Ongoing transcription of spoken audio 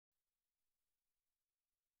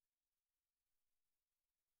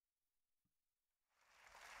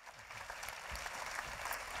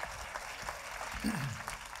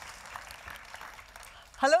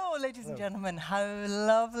Hello, ladies and gentlemen. How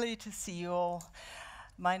lovely to see you all.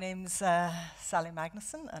 My name's Sally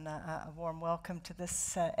Magnusson, and a warm welcome to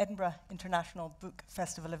this Edinburgh International Book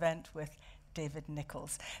Festival event with David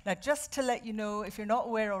Nicholls. Now, just to let you know, if you're not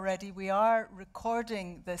aware already, we are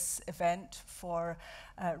recording this event for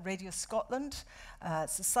Radio Scotland.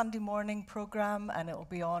 It's a Sunday morning programme, and it will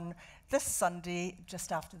be on this Sunday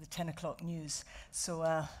just after the 10 o'clock news. So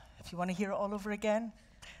if you want to hear it all over again,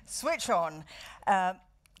 switch on.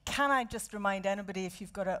 Can I just remind anybody, if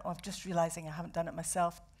you've got I'm just realising I haven't done it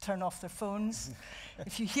myself, turn off their phones.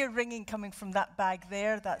 If you hear ringing coming from that bag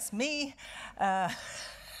there, that's me. Let's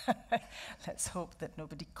hope that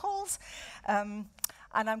nobody calls. And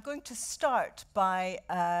I'm going to start by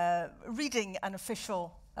reading an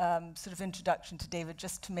official sort of introduction to David,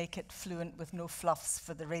 just to make it fluent with no fluffs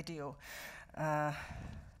for the radio.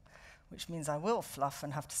 Which means I will fluff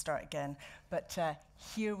and have to start again. But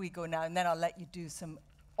here we go now, and then I'll let you do some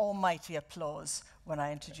almighty applause when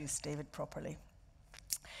I introduce David properly.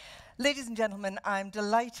 Ladies and gentlemen, I'm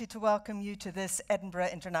delighted to welcome you to this Edinburgh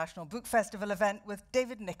International Book Festival event with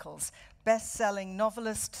David Nicholls, best-selling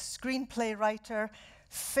novelist, screenplay writer,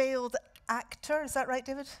 failed actor. Is that right,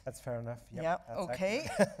 David? That's fair enough. Yep, okay.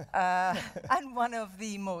 And one of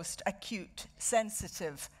the most acute,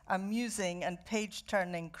 sensitive, amusing, and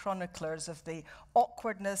page-turning chroniclers of the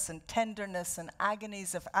awkwardness and tenderness and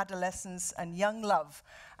agonies of adolescence and young love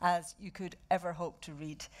as you could ever hope to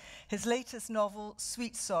read. His latest novel,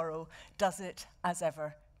 Sweet Sorrow, does it as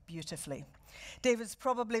ever beautifully. David's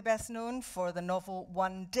probably best known for the novel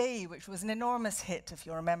One Day, which was an enormous hit, if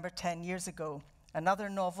you remember, 10 years ago. Another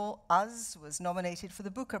novel, Us, was nominated for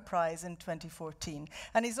the Booker Prize in 2014.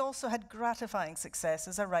 And he's also had gratifying success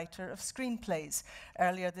as a writer of screenplays.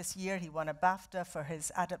 Earlier this year, he won a BAFTA for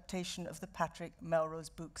his adaptation of the Patrick Melrose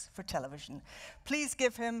books for television. Please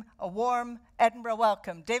give him a warm Edinburgh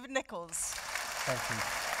welcome. David Nicholls. Thank you.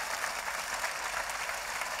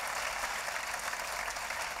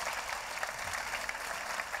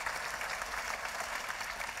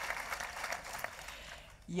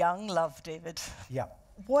 Young love, David. Yeah.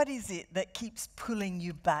 What is it that keeps pulling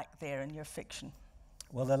you back there in your fiction?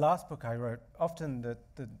 Well, the last book I wrote, often the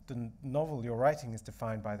novel you're writing is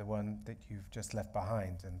defined by the one that you've just left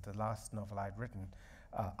behind. And the last novel I'd written,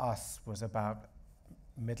 Us, was about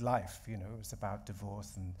midlife. You know, it was about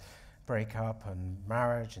divorce and breakup and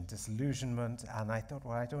marriage and disillusionment. And I thought,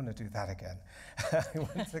 well, I don't want to do that again. I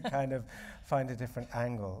want to kind of find a different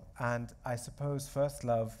angle. And I suppose First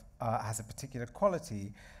Love has a particular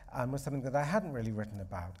quality and was something that I hadn't really written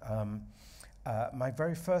about. My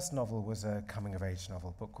very first novel was a coming-of-age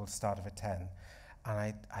novel, book called Start of a 10.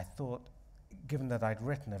 And I thought, given that I'd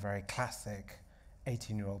written a very classic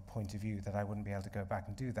 18-year-old point of view, that I wouldn't be able to go back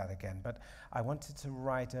and do that again. But I wanted to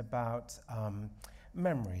write about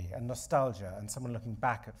memory and nostalgia and someone looking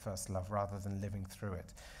back at first love rather than living through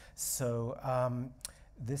it. So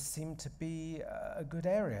this seemed to be a good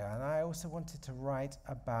area. And I also wanted to write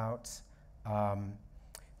about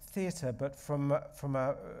theatre, but from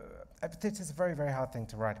a theatre is a very, very hard thing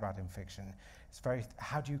to write about in fiction. It's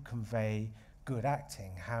how do you convey good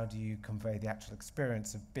acting? How do you convey the actual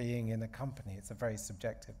experience of being in a company? It's a very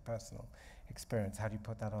subjective, personal experience. How do you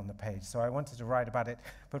put that on the page? So I wanted to write about it,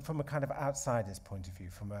 but from a kind of outsider's point of view,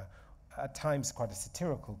 from at times quite a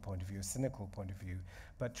satirical point of view, a cynical point of view,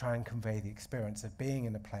 but try and convey the experience of being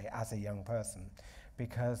in a play as a young person.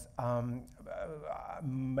 Because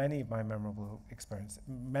many of my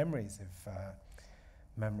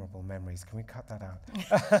memorable memories, can we cut that out?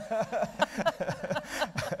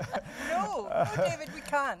 No, David, we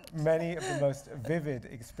can't. Many of the most vivid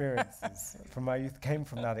experiences from my youth came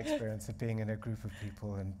from that experience of being in a group of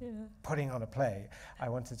people and putting on a play. I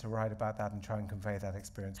wanted to write about that and try and convey that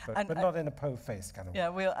experience, but not in a po-faced kind of way. Yeah,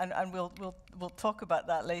 we'll talk about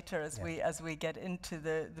that later as we get into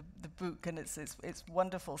the book, and it's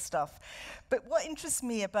wonderful stuff. But what interests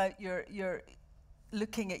me about your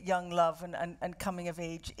looking at young love and coming of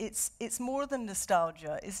age, it's more than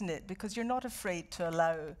nostalgia, isn't it? Because you're not afraid to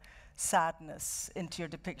allow sadness into your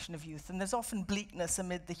depiction of youth, and there's often bleakness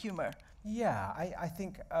amid the humour. Yeah, I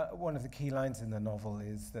think one of the key lines in the novel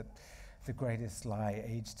is that the greatest lie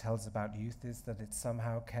age tells about youth is that it's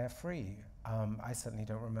somehow carefree. I certainly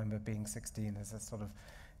don't remember being 16 as a sort of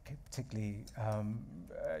particularly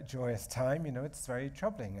joyous time. You know, it's very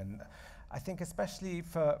troubling, and I think especially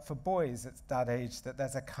for boys at that age that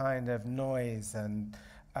there's a kind of noise and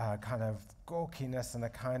kind of gawkiness and a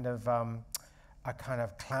kind of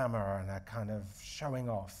clamour and a kind of showing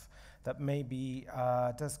off that maybe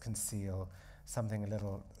does conceal something a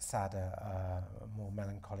little sadder, more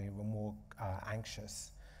melancholy, more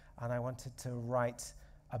anxious. And I wanted to write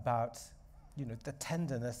about, you know, the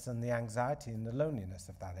tenderness and the anxiety and the loneliness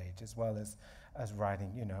of that age, as well as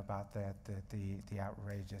writing, you know, about the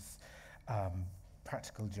outrageous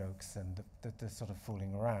practical jokes and the sort of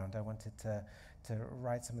fooling around. I wanted to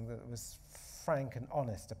write something that was frank and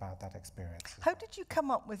honest about that experience. How did you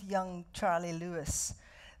come up with young Charlie Lewis,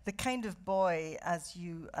 the kind of boy, as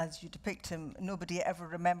you depict him, nobody ever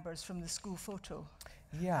remembers from the school photo?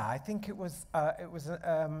 Yeah, I think it was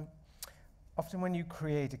often when you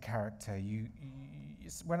create a character,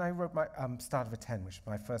 when I wrote my Start of a 10, which was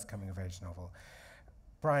my first coming-of-age novel,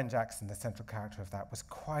 Brian Jackson, the central character of that, was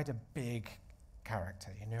quite a big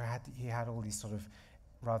character. You know, he had all these sort of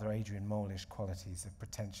rather Adrian Mole-ish qualities of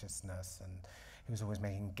pretentiousness, and he was always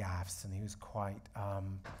making gaffes, and he was quite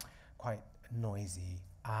noisy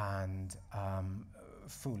and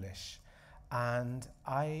foolish. And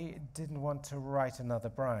I didn't want to write another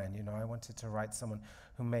Brian, you know. I wanted to write someone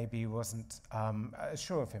who maybe wasn't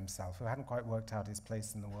sure of himself, who hadn't quite worked out his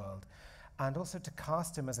place in the world. And also to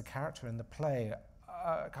cast him as a character in the play,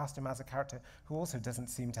 cast him as a character who also doesn't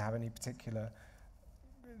seem to have any particular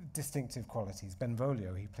distinctive qualities.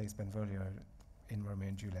 Benvolio, he plays Benvolio in Romeo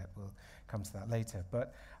and Juliet, we'll come to that later.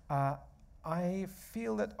 But I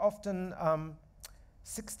feel that often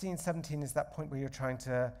 16, 17 is that point where you're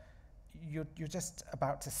just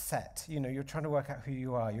about to set, you know, you're trying to work out who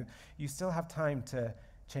you are. You still have time to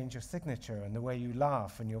change your signature and the way you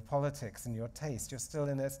laugh and your politics and your taste. You're still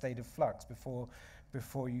in a state of flux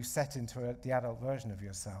before you set into the adult version of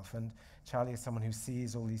yourself. And Charlie is someone who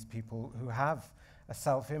sees all these people who have a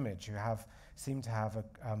self-image, who seem to have a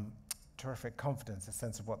terrific confidence, a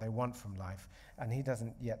sense of what they want from life, and he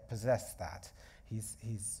doesn't yet possess that.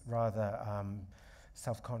 He's rather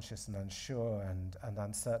self-conscious and unsure and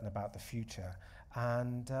uncertain about the future.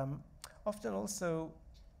 And often also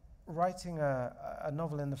writing a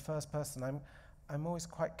novel in the first person, I'm always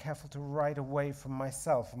quite careful to write away from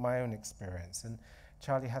myself and my own experience. And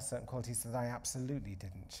Charlie has certain qualities that I absolutely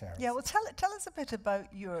didn't share. Yeah, well, tell us a bit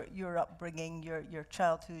about your upbringing, your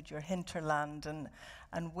childhood, your hinterland, and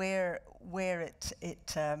where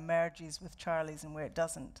it merges with Charlie's and where it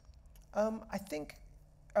doesn't. I think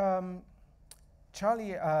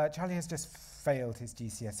Charlie has just failed his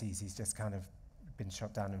GCSEs. He's just kind of been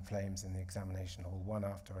shot down in flames in the examination hall, one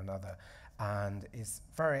after another, and is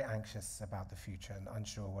very anxious about the future and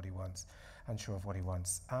unsure of what he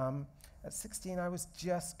wants. At 16, I was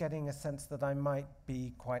just getting a sense that I might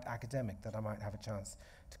be quite academic, that I might have a chance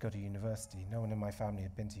to go to university. No one in my family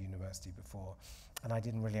had been to university before, and I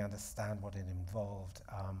didn't really understand what it involved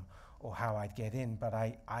or how I'd get in, but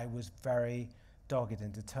I was very dogged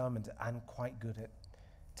and determined and quite good at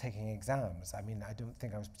taking exams. I mean, I don't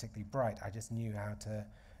think I was particularly bright. I just knew how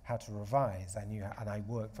to revise. I knew, and I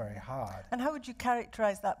worked very hard. And how would you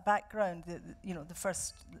characterize that background?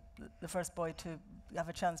 The first boy to have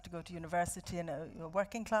a chance to go to university in a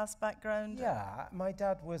working class background. Yeah, my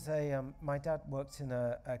dad worked in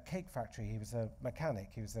a cake factory. He was a mechanic.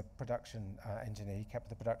 He was a production engineer. He kept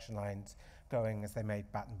the production lines going as they made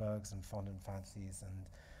Battenbergs and fondant fancies. And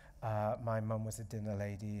my mum was a dinner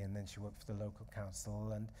lady, and then she worked for the local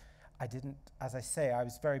council. And I didn't, as I say, I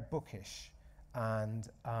was very bookish. And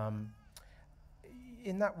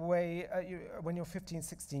in that way, when you're 15,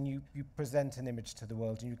 16, you present an image to the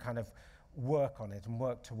world, and you kind of work on it and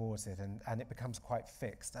work towards it, and it becomes quite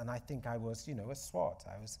fixed. And I think I was, a swot.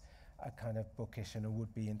 I was a kind of bookish and a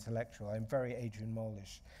would-be intellectual. I'm very Adrian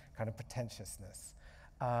Mole-ish, kind of pretentiousness.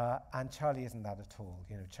 And Charlie isn't that at all.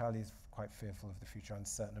 Charlie is quite fearful of the future,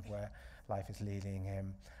 uncertain of where life is leading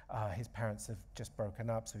him. His parents have just broken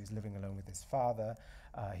up, so he's living alone with his father.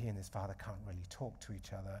 He and his father can't really talk to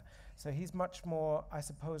each other. So he's much more, I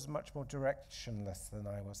suppose, much more directionless than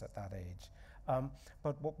I was at that age.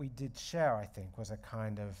 But what we did share, I think, was a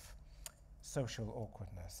kind of social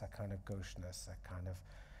awkwardness, a kind of gaucheness, a kind of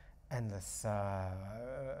endless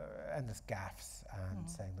gaffes and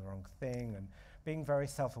saying the wrong thing and being very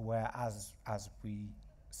self-aware as we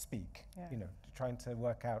speak, trying to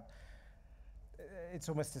work out. It's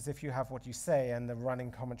almost as if you have what you say and the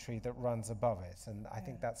running commentary that runs above it, and I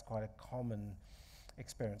think that's quite a common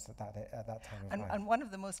experience at that time of life. And one of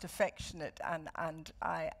the most affectionate and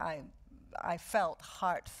I felt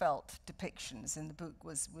heartfelt depictions in the book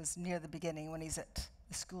was near the beginning when he's at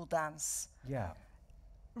the school dance. Yeah.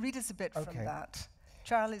 Read us a bit from that.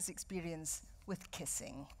 Charlie's experience with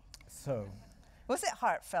kissing. So. Was it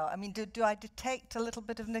heartfelt? I mean, do I detect a little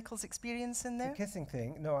bit of Nicholls' experience in there? The kissing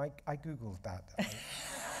thing? No, I Googled that.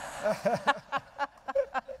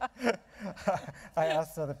 I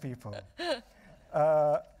asked other people.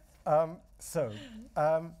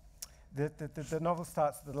 The novel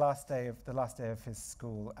starts at the last day of his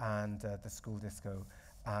school and the school disco,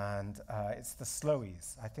 and it's the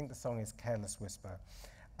Slowies. I think the song is Careless Whisper,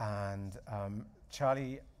 and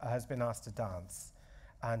Charlie has been asked to dance,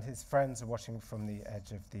 and his friends are watching from the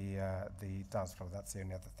edge of the dance floor. That's the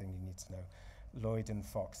only other thing you need to know. Lloyd and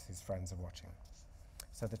Fox, his friends, are watching.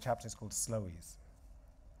 So the chapter is called Slowies.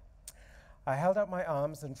 I held out my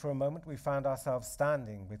arms, and for a moment we found ourselves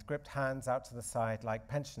standing with gripped hands out to the side like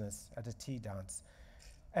pensioners at a tea dance.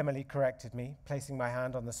 Emily corrected me, placing my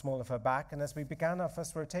hand on the small of her back, and as we began our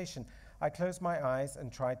first rotation, I closed my eyes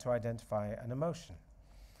and tried to identify an emotion.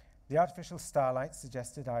 The artificial starlight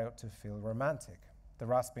suggested I ought to feel romantic. The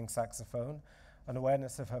rasping saxophone, an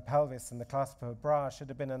awareness of her pelvis, and the clasp of her bra should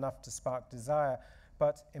have been enough to spark desire,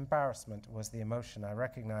 but embarrassment was the emotion I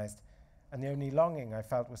recognized, and the only longing I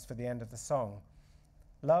felt was for the end of the song.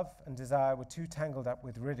 Love and desire were too tangled up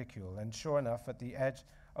with ridicule, and sure enough, at the edge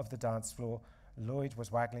of the dance floor, Lloyd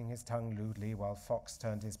was waggling his tongue lewdly while Fox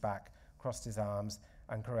turned his back, crossed his arms,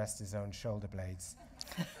 and caressed his own shoulder blades.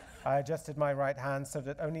 I adjusted my right hand so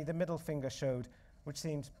that only the middle finger showed, which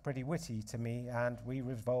seemed pretty witty to me, and we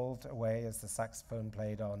revolved away as the saxophone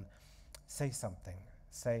played on. Say something,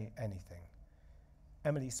 say anything.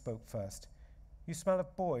 Emily spoke first. You smell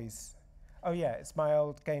of boys. Oh yeah, it's my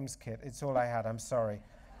old games kit. It's all I had, I'm sorry.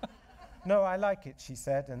 No, I like it, she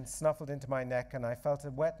said, and snuffled into my neck, and I felt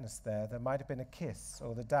a wetness there that might have been a kiss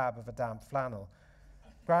or the dab of a damp flannel.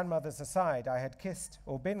 Grandmothers aside, I had kissed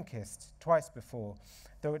or been kissed twice before,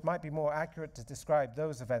 though it might be more accurate to describe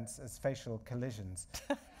those events as facial collisions.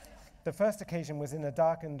 The first occasion was in a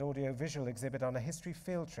darkened audio-visual exhibit on a history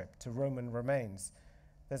field trip to Roman remains.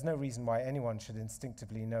 There's no reason why anyone should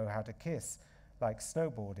instinctively know how to kiss, like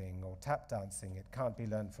snowboarding or tap dancing. It can't be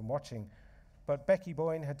learned from watching. But Becky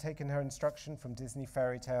Boyne had taken her instruction from Disney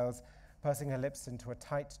fairy tales, pursing her lips into a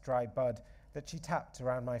tight, dry bud that she tapped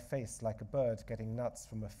around my face like a bird getting nuts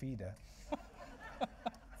from a feeder.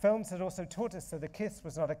 Films had also taught us that a kiss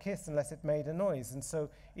was not a kiss unless it made a noise, and so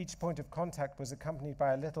each point of contact was accompanied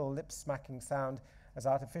by a little lip-smacking sound as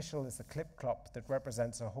artificial as the clip-clop that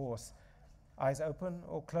represents a horse. Eyes open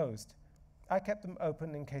or closed. I kept them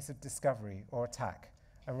open in case of discovery or attack,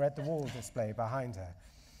 and read the wall display behind her.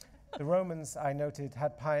 The Romans, I noted,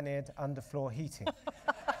 had pioneered underfloor heating.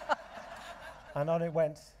 And on it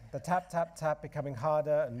went, the tap, tap, tap becoming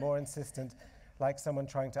harder and more insistent, like someone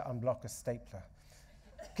trying to unblock a stapler.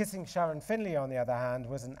 Kissing Sharon Finley, on the other hand,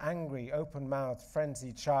 was an angry, open-mouthed,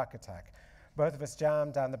 frenzied shark attack. Both of us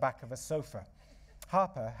jammed down the back of a sofa.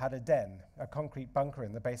 Harper had a den, a concrete bunker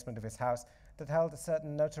in the basement of his house that held a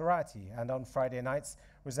certain notoriety and on Friday nights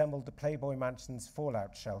resembled the Playboy Mansion's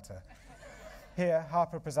fallout shelter. Here,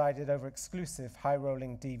 Harper presided over exclusive,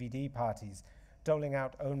 high-rolling DVD parties, doling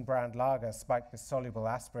out own-brand lager spiked with soluble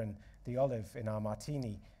aspirin, the olive in our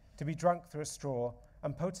martini, to be drunk through a straw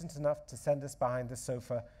and potent enough to send us behind the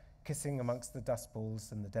sofa, kissing amongst the dust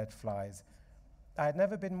balls and the dead flies. I had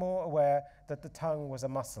never been more aware that the tongue was a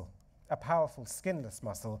muscle, a powerful, skinless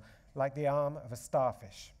muscle, like the arm of a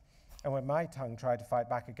starfish. And when my tongue tried to fight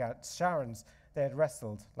back against Sharon's, they had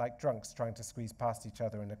wrestled like drunks trying to squeeze past each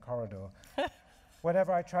other in a corridor.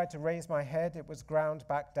 Whenever I tried to raise my head, it was ground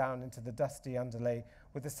back down into the dusty underlay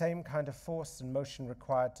with the same kind of force and motion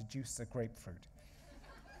required to juice a grapefruit.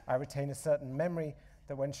 I retain a certain memory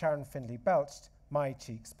that when Sharon Finley belched, my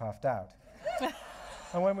cheeks puffed out.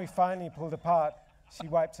 And when we finally pulled apart, she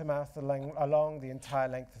wiped her mouth along the entire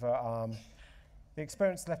length of her arm. The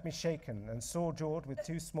experience left me shaken and sore-jawed with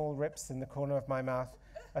 2 small rips in the corner of my mouth,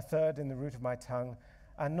 a third in the root of my tongue,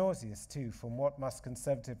 and nauseous too from what must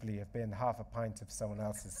conservatively have been half a pint of someone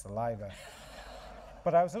else's saliva.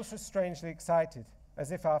 But I was also strangely excited,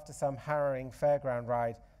 as if after some harrowing fairground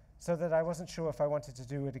ride, so that I wasn't sure if I wanted to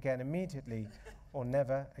do it again immediately or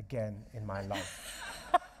never again in my life.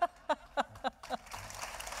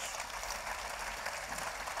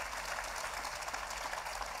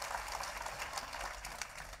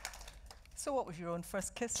 So what was your own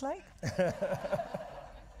first kiss like?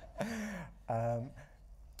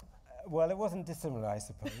 Well, it wasn't dissimilar, I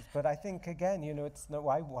suppose. But I think, again, you know, it's not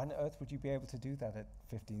why on earth would you be able to do that at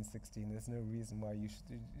 15, 16? There's no reason why you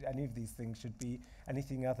should any of these things should be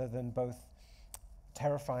anything other than both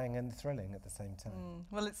terrifying and thrilling at the same time.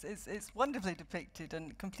 Well, it's wonderfully depicted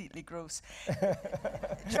and completely gross.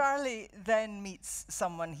 Charlie then meets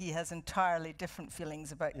someone he has entirely different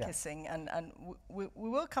feelings about kissing, and we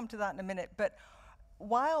will come to that in a minute. But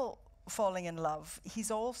while falling in love, he's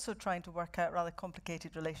also trying to work out a rather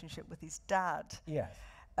complicated relationship with his dad. Yes.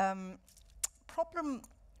 Problem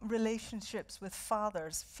relationships with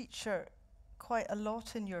fathers feature quite a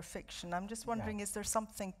lot in your fiction. I'm just wondering, is there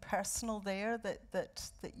something personal there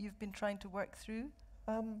that you've been trying to work through?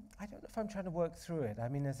 I don't know if I'm trying to work through it. I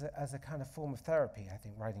mean, as a kind of form of therapy, I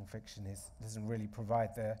think writing fiction doesn't really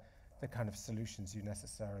provide the kind of solutions you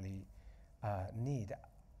necessarily need.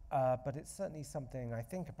 But it's certainly something I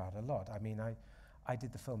think about a lot. I mean, I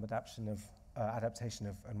did the film adaptation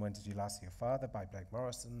of And When Did You Last See Your Father by Blake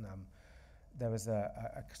Morrison. There was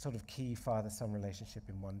a sort of key father-son relationship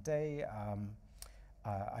in one day.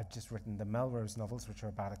 I've just written the Melrose novels, which are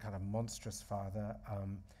about a kind of monstrous father.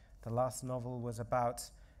 The last novel was about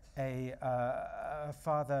a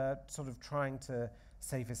father sort of trying to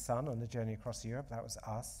save his son on a journey across Europe. That was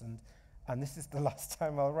Us. And this is the last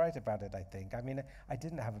time I'll write about it, I think. I mean, I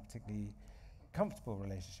didn't have a particularly comfortable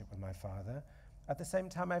relationship with my father. At the same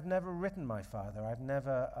time, I've never written my father. I've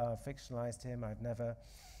never fictionalized him. I've never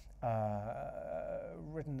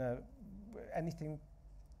written anything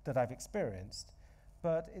that I've experienced.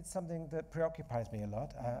 But it's something that preoccupies me a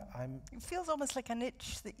lot. It feels almost like an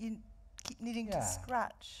itch that you keep needing to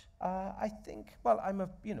scratch. I think, well, I'm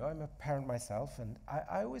a parent myself, and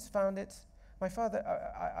I always found it. My father,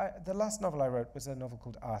 the last novel I wrote was a novel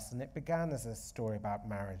called Us, and it began as a story about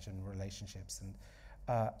marriage and relationships,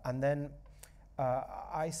 and then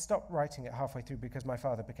I stopped writing it halfway through because my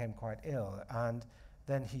father became quite ill, and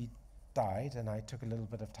then he died, and I took a little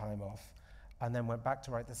bit of time off, and then went back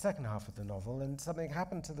to write the second half of the novel, and something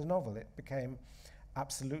happened to the novel. It became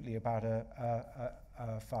absolutely about a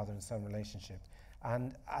father and son relationship.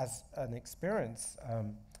 And as an experience,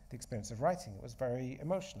 the experience of writing, it was very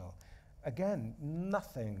emotional. Again,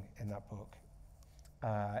 nothing in that book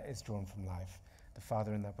is drawn from life. The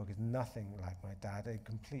father in that book is nothing like my dad,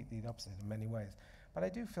 completely the opposite in many ways. But I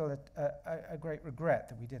do feel a great regret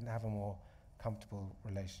that we didn't have a more comfortable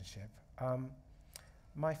relationship.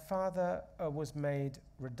 My father was made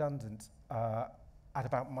redundant at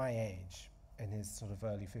about my age, in his sort of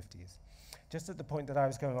early 50s, just at the point that I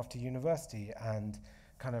was going off to university and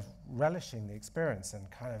kind of relishing the experience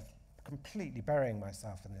and kind of completely burying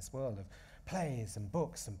myself in this world of plays and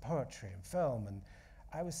books and poetry and film. And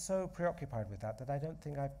I was so preoccupied with that I don't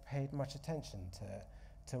think I paid much attention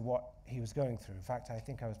to what he was going through. In fact, I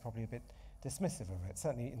think I was probably a bit dismissive of it,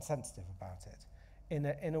 certainly insensitive about it,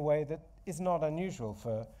 in a way that is not unusual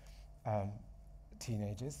for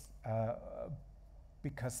teenagers,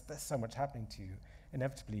 because there's so much happening to you.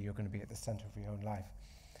 Inevitably, you're going to be at the center of your own life.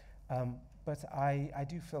 But I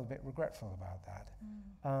do feel a bit regretful about that.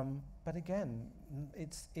 But again,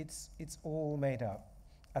 it's all made up,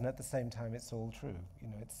 and at the same time, it's all true. You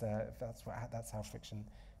know, that's how fiction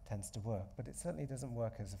tends to work. But it certainly doesn't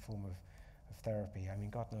work as a form of therapy. I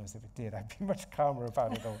mean, God knows if it did, I'd be much calmer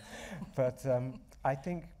about it all. But I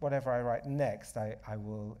think whatever I write next, I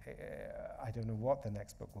will. I don't know what the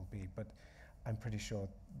next book will be, but I'm pretty sure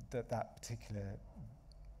that particular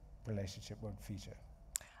relationship won't feature.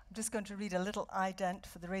 I'm just going to read a little ident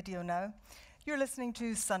for the radio now. You're listening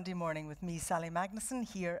to Sunday Morning with me, Sally Magnusson,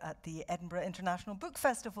 here at the Edinburgh International Book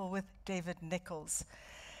Festival with David Nicholls.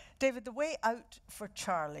 David, the way out for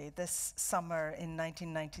Charlie this summer in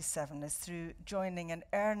 1997 is through joining an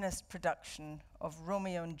earnest production of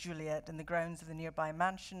Romeo and Juliet in the grounds of the nearby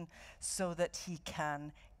mansion so that he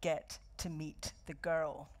can get to meet the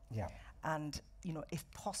girl. Yeah. And, you know, if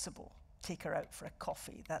possible, take her out for a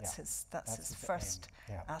coffee. That's his first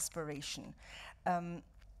aspiration.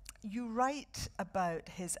 You write about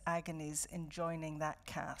his agonies in joining that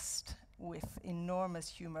cast with enormous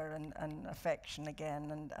humour and affection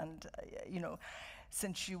again. And you know,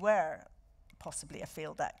 since you were possibly a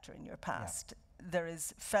failed actor in your past, there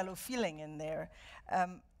is fellow feeling in there.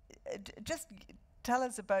 Just tell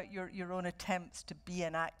us about your own attempts to be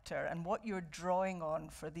an actor and what you're drawing on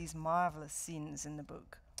for these marvellous scenes in the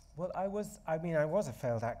book. Well, I was a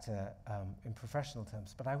failed actor in professional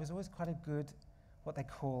terms, but I was always quite a good, what they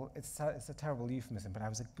call, it's a terrible euphemism, but I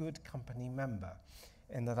was a good company member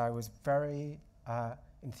in that I was very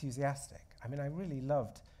enthusiastic. I mean, I really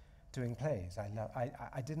loved doing plays.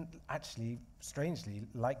 I didn't actually, strangely,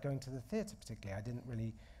 like going to the theatre particularly. I didn't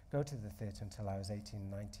really go to the theatre until I was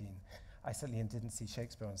 18, 19. I certainly didn't see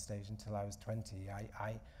Shakespeare on stage until I was 20.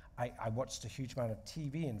 I watched a huge amount of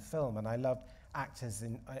TV and film, and I loved actors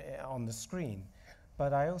on the screen.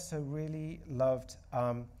 But I also really loved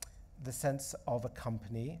the sense of a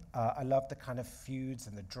company. I loved the kind of feuds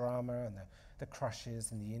and the drama and the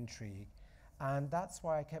crushes and the intrigue. And that's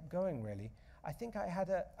why I kept going, really. I think I had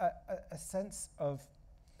a sense of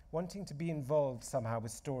wanting to be involved somehow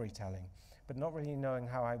with storytelling, but not really knowing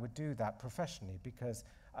how I would do that professionally, because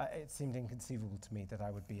it seemed inconceivable to me that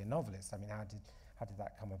I would be a novelist. I mean, how did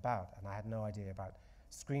that come about? And I had no idea about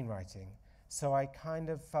screenwriting. So I kind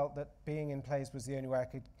of felt that being in plays was the only way I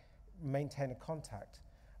could maintain a contact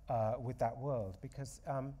with that world, because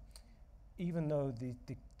even though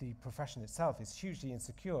the profession itself is hugely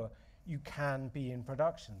insecure, you can be in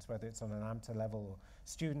productions, whether it's on an amateur level or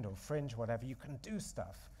student or fringe, whatever, you can do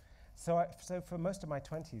stuff. So for most of my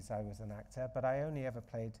 20s I was an actor, but I only ever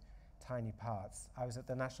played tiny parts. I was at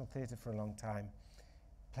the National Theatre for a long time,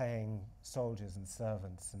 playing soldiers and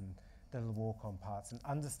servants and little walk-on parts and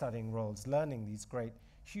understudying roles, learning these great,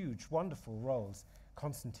 huge, wonderful roles,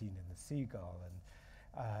 Constantine and the Seagull and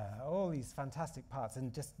all these fantastic parts,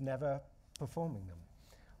 and just never performing them,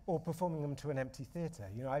 or performing them to an empty theatre.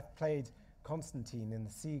 You know, I've played Constantine in the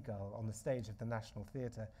Seagull on the stage of the National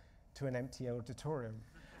Theatre to an empty auditorium,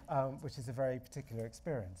 which is a very particular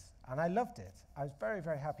experience. And I loved it. I was very,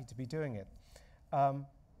 very happy to be doing it.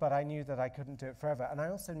 But I knew that I couldn't do it forever. And I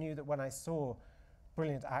also knew that when I saw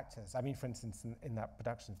brilliant actors, I mean, for instance, in that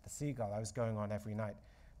production of The Seagull, I was going on every night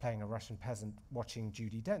playing a Russian peasant, watching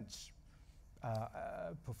Judi Dench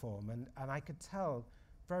perform. And I could tell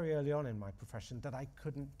very early on in my profession that I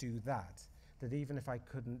couldn't do that even if I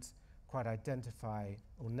couldn't quite identify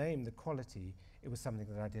or name the quality, it was something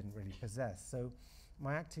that I didn't really possess. So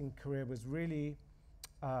my acting career was really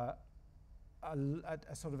a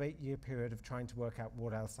sort of 8-year period of trying to work out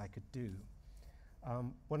what else I could do.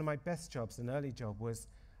 One of my best jobs, an early job, was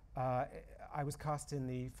I was cast in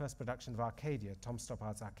the first production of Arcadia, Tom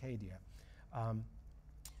Stoppard's Arcadia.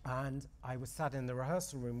 And I was sat in the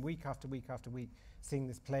rehearsal room week after week after week, seeing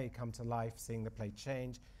this play come to life, seeing the play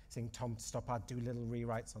change, seeing Tom Stoppard do little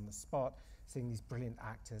rewrites on the spot, seeing these brilliant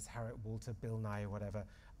actors, Harriet Walter, Bill Nye, or whatever,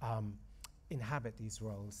 inhabit these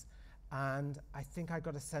roles. And I think I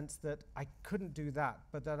got a sense that I couldn't do that,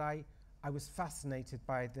 but that I was fascinated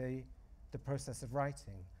by the process of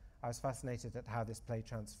writing. I was fascinated at how this play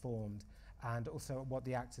transformed, and also what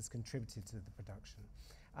the actors contributed to the production.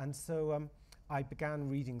 And so I began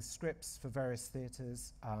reading scripts for various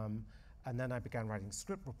theatres, and then I began writing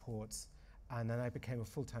script reports, and then I became a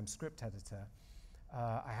full-time script editor.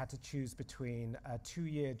 I had to choose between a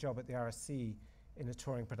 2-year job at the RSC in a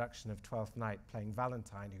touring production of Twelfth Night, playing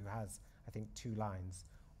Valentine, who has, I think, 2 lines,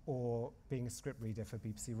 or being a script reader for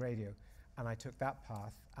BBC Radio. And I took that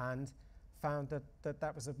path and found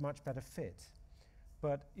that was a much better fit.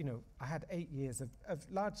 But, you know, I had 8 years of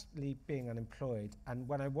largely being unemployed, and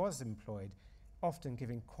when I was employed, often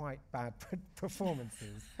giving quite bad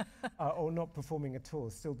performances, or not performing at all,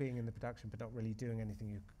 still being in the production, but not really doing anything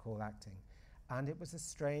you could call acting. And it was a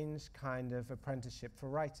strange kind of apprenticeship for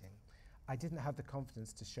writing. I didn't have the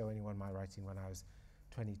confidence to show anyone my writing when I was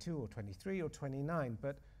 22 or 23 or 29,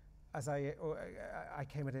 but as I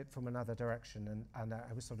came at it from another direction, and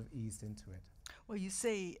I was sort of eased into it. Well, you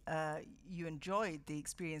say you enjoyed the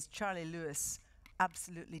experience. Charlie Lewis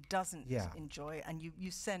absolutely doesn't enjoy, and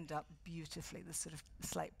you send up beautifully the sort of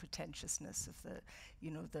slight pretentiousness of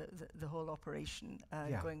the whole operation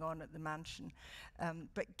going on at the mansion.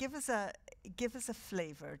 But give us a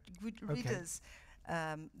flavour. Read us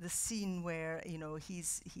the scene where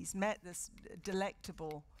he's met this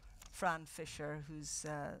delectable Fran Fisher, who's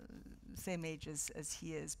same age as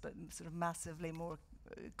he is, but sort of massively more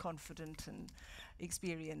confident and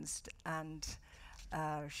experienced, and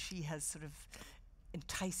she has sort of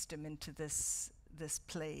enticed him into this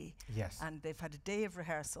play. Yes. And they've had a day of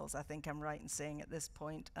rehearsals, I think I'm right in saying, at this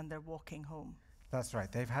point, and they're walking home. That's right.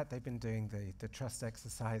 They've been doing the trust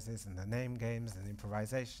exercises and the name games and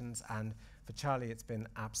improvisations, and for Charlie it's been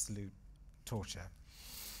absolute torture.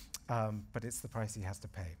 But it's the price he has to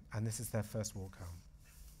pay, and this is their first walk home.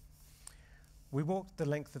 We walked the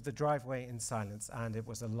length of the driveway in silence, and it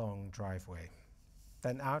was a long driveway.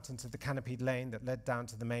 Then out into the canopied lane that led down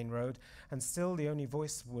to the main road, and still the only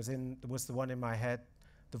voice was the one in my head,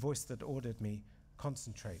 the voice that ordered me,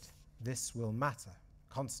 concentrate. This will matter.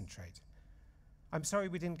 Concentrate. I'm sorry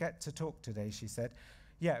we didn't get to talk today, she said.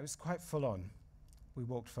 Yeah, it was quite full on. We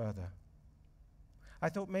walked further. I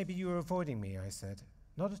thought maybe you were avoiding me, I said.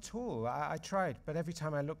 Not at all. I tried, but every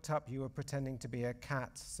time I looked up, you were pretending to be a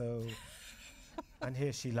cat, so... And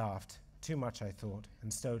here she laughed. Too much, I thought,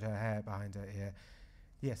 and stowed her hair behind her ear.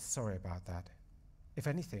 Yes, sorry about that. If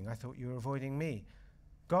anything, I thought you were avoiding me.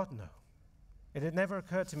 God, no. It had never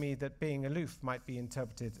occurred to me that being aloof might be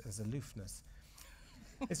interpreted as aloofness.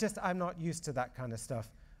 It's just I'm not used to that kind of stuff.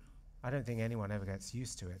 I don't think anyone ever gets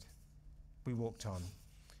used to it. We walked on.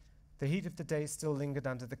 The heat of the day still lingered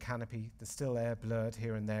under the canopy, the still air blurred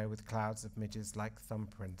here and there with clouds of midges like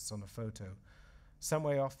thumbprints on a photo. Some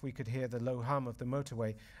way off we could hear the low hum of the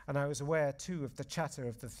motorway, and I was aware too of the chatter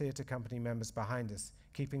of the theatre company members behind us,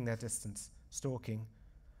 keeping their distance, stalking.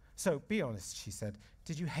 So, be honest, she said.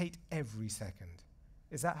 Did you hate every second?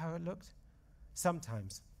 Is that how it looked?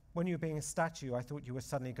 Sometimes. When you were being a statue, I thought you were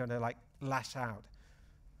suddenly going to, lash out.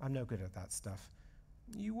 I'm no good at that stuff.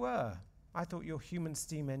 You were. I thought your human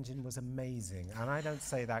steam engine was amazing, and I don't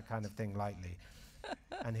say that kind of thing lightly.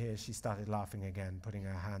 And here she started laughing again, putting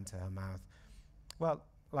her hand to her mouth. Well,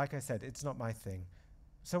 like I said, it's not my thing.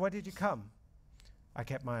 So why did you come? I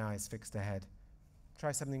kept my eyes fixed ahead.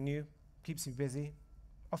 Try something new, keeps you busy.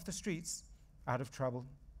 Off the streets, out of trouble.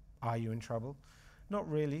 Are you in trouble? Not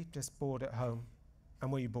really, just bored at home.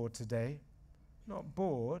 And were you bored today? Not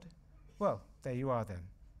bored? Well, there you are then.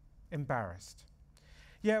 Embarrassed.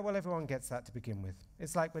 Yeah, well, everyone gets that to begin with.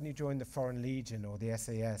 It's like when you join the Foreign Legion or the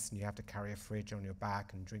SAS and you have to carry a fridge on your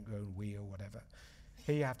back and drink your own wee or whatever.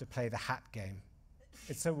 Here you have to play the hat game.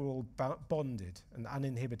 It's so we're all bonded and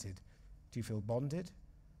uninhibited. Do you feel bonded?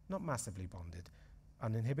 Not massively bonded.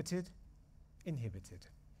 Uninhibited? Inhibited.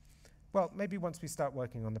 Well, maybe once we start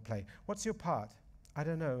working on the play. What's your part? I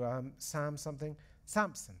don't know, Sam something?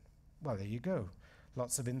 Samson. Well, there you go.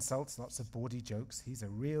 Lots of insults, lots of bawdy jokes. He's a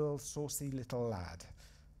real saucy little lad.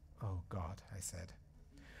 Oh, God, I said.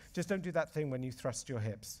 Just don't do that thing when you thrust your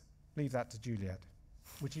hips. Leave that to Juliet.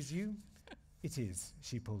 Which is you? It is,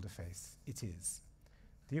 she pulled a face. It is.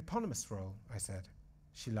 The eponymous role, I said.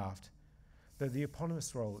 She laughed. Though the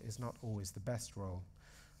eponymous role is not always the best role.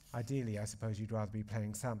 Ideally, I suppose you'd rather be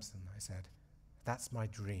playing Samson, I said. That's my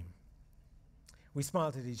dream. We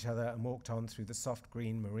smiled at each other and walked on through the soft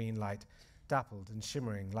green marine light, dappled and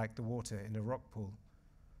shimmering like the water in a rock pool.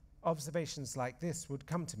 Observations like this would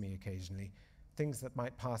come to me occasionally, things that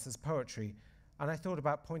might pass as poetry, and I thought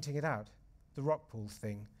about pointing it out, the rock pool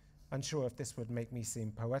thing, unsure if this would make me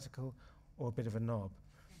seem poetical or a bit of a knob.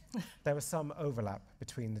 There was some overlap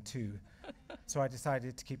between the two, so I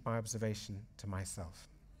decided to keep my observation to myself.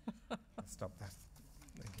 I'll stop there.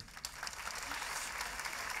 Thank you.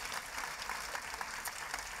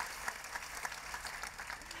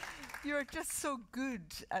 You're just so good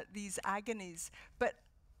at these agonies, but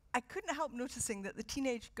I couldn't help noticing that the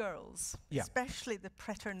teenage girls, especially the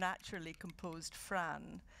preternaturally composed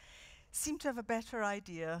Fran, seem to have a better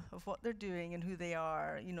idea of what they're doing and who they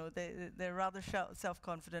are. You know, they're rather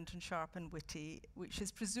self-confident and sharp and witty, which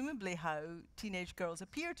is presumably how teenage girls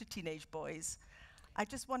appear to teenage boys. I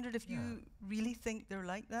just wondered if you really think they're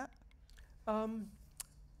like that? I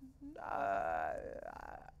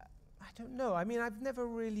don't know. I mean, I've never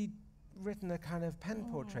really written a kind of pen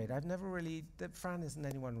portrait. I've never really, Fran isn't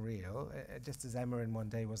anyone real, just as Emma in One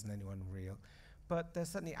Day wasn't anyone real. But there's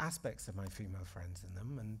certainly aspects of my female friends in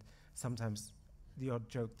them, and sometimes the odd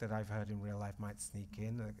joke that I've heard in real life might sneak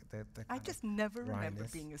in. I just never remember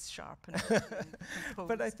being as sharp and composed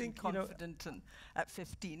but I think, and confident and at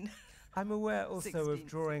 15. I'm aware also 16, of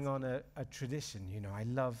drawing on a tradition. You know, I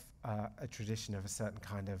love a tradition of a certain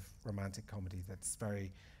kind of romantic comedy that's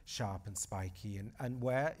very sharp and spiky, and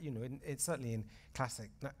where, you know, it's certainly in classic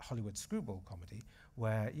Hollywood screwball comedy,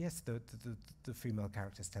 where, yes, the female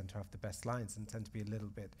characters tend to have the best lines and tend to be a little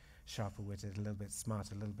bit sharper-witted, a little bit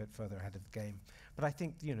smarter, a little bit further ahead of the game. But I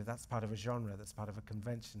think, you know, that's part of a genre, that's part of a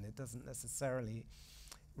convention. It doesn't necessarily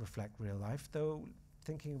reflect real life, though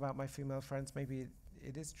thinking about my female friends, maybe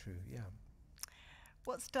it is true, yeah.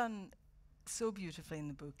 What's done so beautifully in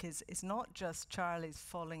the book is not just Charlie's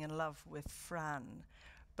falling in love with Fran,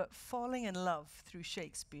 but falling in love through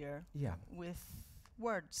Shakespeare with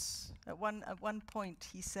words. At one point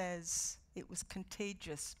he says it was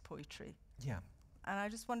contagious poetry. Yeah. And I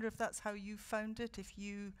just wonder if that's how you found it, if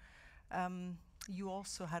you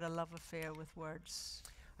also had a love affair with words.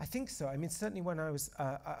 I think so. I mean, certainly when I was,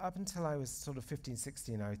 up until I was sort of 15,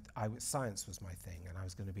 16, science was my thing, and I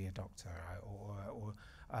was going to be a doctor or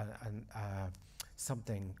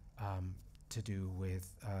something to do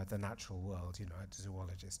with the natural world, you know, a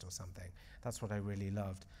zoologist or something. That's what I really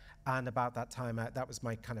loved. And about that time, that was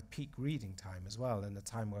my kind of peak reading time as well, and the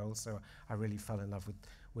time where also I really fell in love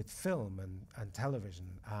with film and television.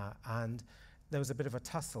 And there was a bit of a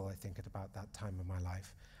tussle, I think, at about that time of my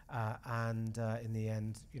life. And in the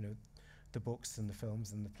end, you know, the books and the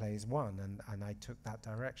films and the plays won, and I took that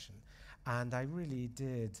direction. And I really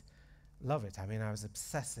did love it. I mean, I was an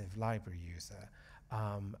obsessive library user,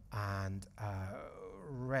 and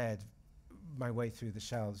read my way through the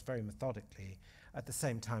shelves very methodically, at the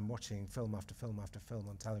same time watching film after film after film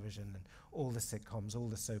on television, and all the sitcoms, all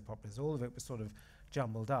the soap operas, all of it was sort of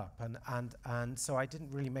jumbled up. And so I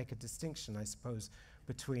didn't really make a distinction, I suppose,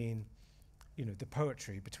 between, the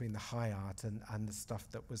poetry between the high art and the stuff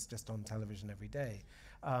that was just on television every day.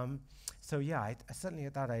 So yeah, I certainly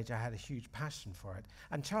at that age I had a huge passion for it.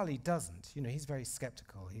 And Charlie doesn't. He's very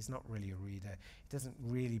skeptical. He's not really a reader. He doesn't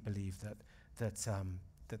really believe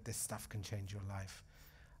that this stuff can change your life.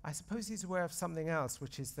 I suppose he's aware of something else,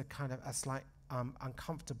 which is the kind of a slight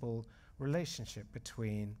uncomfortable relationship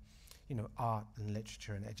between, art and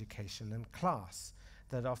literature and education and class.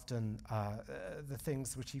 That often the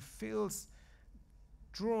things which he feels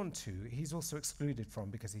drawn to, he's also excluded from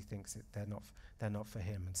because he thinks that they're not for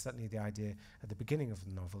him. And certainly the idea at the beginning of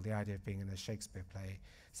the novel, the idea of being in a Shakespeare play,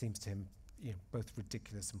 seems to him both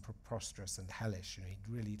ridiculous and preposterous and hellish. He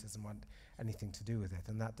really doesn't want anything to do with it,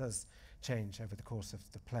 and that does change over the course of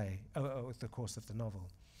the play, over the course of the novel.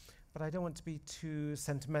 But I don't want to be too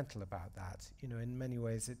sentimental about that. In many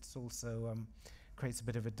ways it's also creates a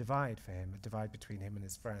bit of a divide for him, a divide between him and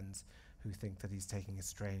his friends who think that he's taking a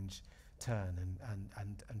strange turn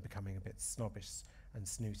and becoming a bit snobbish and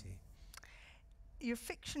snooty. Your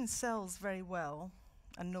fiction sells very well,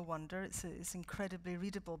 and no wonder. It's incredibly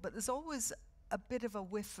readable, but there's always a bit of a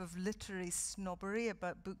whiff of literary snobbery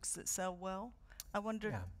about books that sell well. I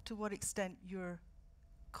wonder to what extent you're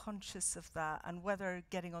conscious of that, and whether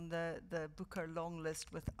getting on the Booker long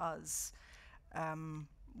list with us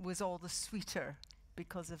was all the sweeter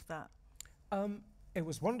because of that. It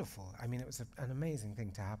was wonderful. I mean, it was an amazing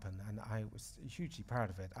thing to happen, and I was hugely proud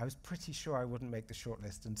of it. I was pretty sure I wouldn't make the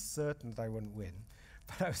shortlist and certain that I wouldn't win,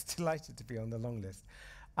 but I was delighted to be on the long list.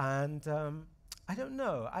 And I don't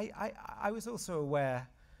know. I was also aware,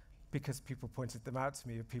 because people pointed them out to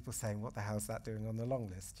me, of people saying, "What the hell's that doing on the long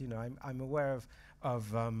list?" I'm aware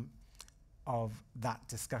of that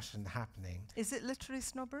discussion happening. Is it literary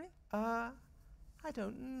snobbery? I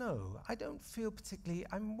don't know. I don't feel particularly.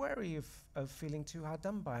 I'm wary of feeling too hard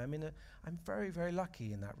done by. I'm very, very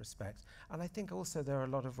lucky in that respect. And I think also there are a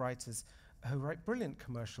lot of writers who write brilliant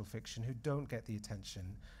commercial fiction who don't get the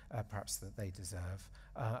attention perhaps that they deserve.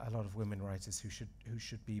 A lot of women writers who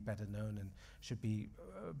should be better known and should be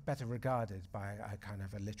better regarded by a kind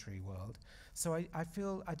of a literary world. So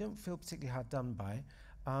I don't feel particularly hard done by.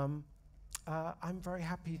 I'm very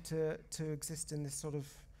happy to exist in this sort of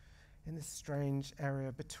strange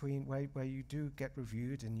area between where you do get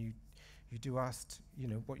reviewed and you do asked,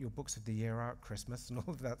 what your books of the year are at Christmas and all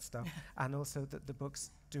of that stuff, and also that the books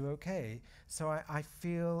do okay. So I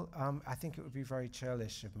feel, I think it would be very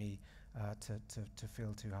churlish of me to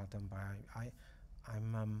feel too hard done by. I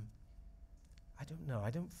don't know. I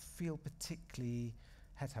don't feel particularly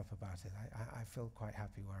het up about it. I feel quite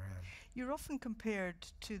happy where I am. You're often compared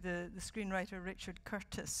to the screenwriter Richard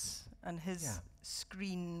Curtis and his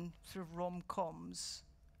screen sort of rom-coms.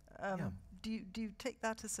 Do you take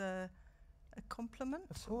that as a compliment?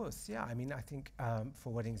 Of course, yeah. I think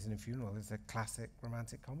For Weddings and a Funeral is a classic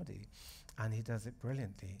romantic comedy, and he does it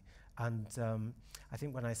brilliantly. And I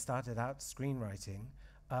think when I started out screenwriting,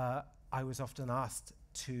 I was often asked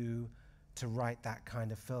to write that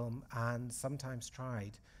kind of film, and sometimes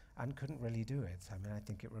tried and couldn't really do it. I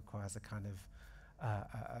think it requires a kind of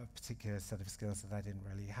a particular set of skills that I didn't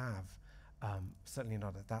really have, certainly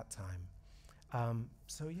not at that time.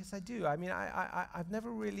 So yes, I do. I've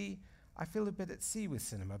never really, I feel a bit at sea with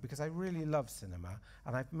cinema because I really love cinema,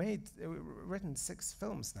 and I've written 6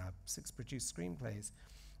 films now, 6 produced screenplays,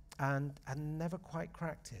 and never quite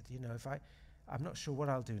cracked it. I'm not sure what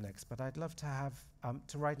I'll do next, but I'd love to have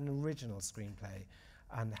to write an original screenplay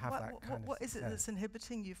and have that kind of. What is it that's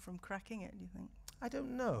inhibiting you from cracking it, do you think? I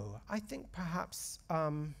don't know. I think perhaps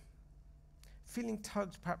feeling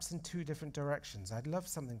tugged perhaps in 2 different directions. I'd love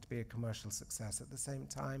something to be a commercial success. At the same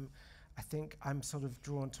time, I think I'm sort of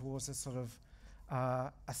drawn towards a sort of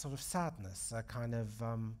sadness, a kind of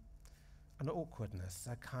an awkwardness,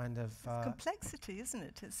 a kind of complexity, isn't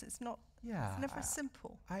it? It's not. Yeah, it's never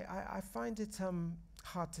simple. I find it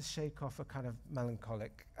hard to shake off a kind of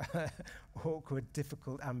melancholic, awkward,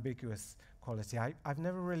 difficult, ambiguous quality. I've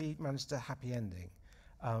never really managed a happy ending.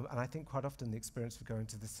 And I think quite often the experience of going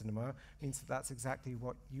to the cinema means that that's exactly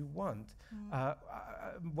what you want.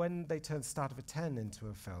 When they turn Start of a 10 into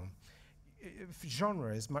a film,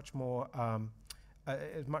 genre is much more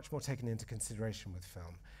taken into consideration with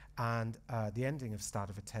film. And the ending of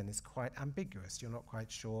Start of a 10 is quite ambiguous. You're not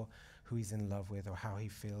quite sure who he's in love with or how he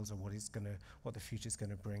feels or what the future's going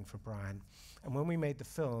to bring for Brian. And when we made the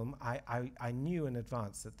film, I knew in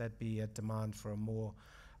advance that there'd be a demand for a more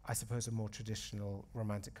traditional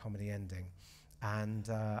romantic comedy ending. And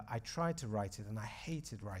I tried to write it, and I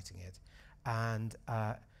hated writing it. And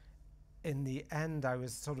in the end, I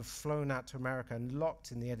was sort of flown out to America and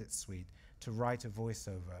locked in the edit suite to write a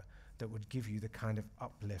voiceover that would give you the kind of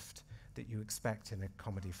uplift that you expect in a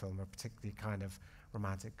comedy film, or particularly kind of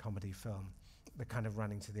romantic comedy film, the kind of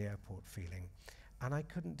running to the airport feeling. And I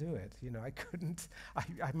couldn't do it, you know, I couldn't.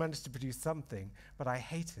 I managed to produce something, but I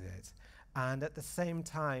hated it. And at the same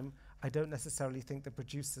time, I don't necessarily think the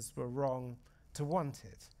producers were wrong to want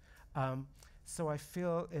it. So I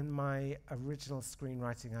feel in my original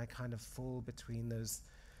screenwriting, I kind of fall between those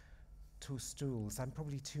two stools. I'm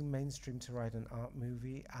probably too mainstream to write an art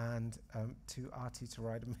movie, and too arty to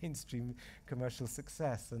write a mainstream commercial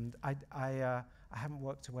success. And I haven't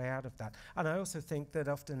worked a way out of that. And I also think that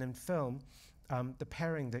often in film, the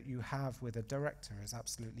pairing that you have with a director is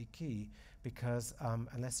absolutely key, because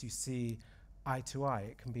unless you see eye to eye,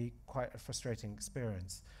 it can be quite a frustrating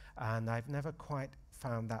experience. And I've never quite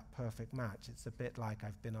found that perfect match. It's a bit like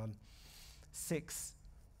I've been on 6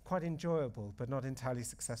 quite enjoyable but not entirely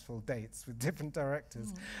successful dates with different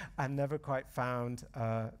directors, and never quite found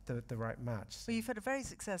the right match. Well, you've had a very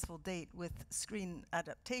successful date with screen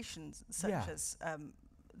adaptations such as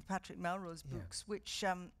Patrick Melrose books, which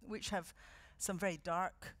have some very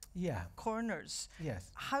dark corners.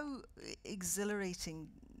 Yes. How exhilarating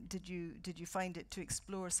did you find it to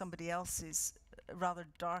explore somebody else's rather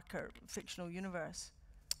darker fictional universe?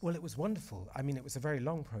 Well, it was wonderful. I mean, it was a very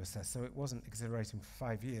long process, so it wasn't exhilarating for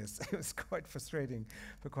 5 years. It was quite frustrating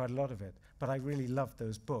for quite a lot of it. But I really loved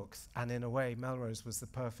those books, and in a way, Melrose was the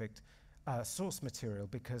perfect source material,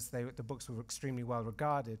 because the books were extremely well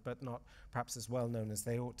regarded, but not perhaps as well known as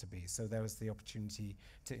they ought to be. So there was the opportunity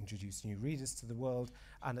to introduce new readers to the world,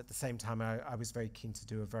 and at the same time, I was very keen to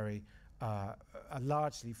do a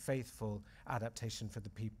largely faithful adaptation for the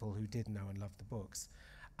people who did know and love the books.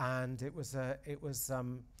 And it was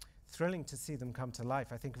thrilling to see them come to life.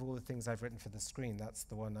 I think of all the things I've written for the screen, that's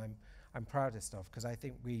the one I'm proudest of, because I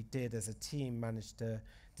think we did, as a team, manage to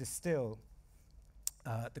distill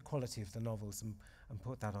the quality of the novels and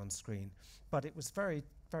put that on screen. But it was very,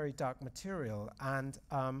 very dark material, and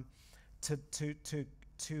to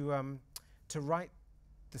write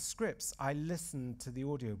the scripts, I listened to the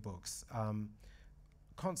audiobooks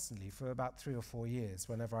constantly for about 3 or 4 years.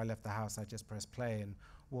 Whenever I left the house, I just press play and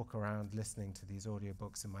walk around listening to these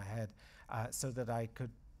audiobooks in my head, so that I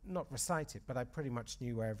could not recite it, but I pretty much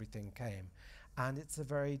knew where everything came. And it's a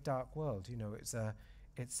very dark world, you know. It's a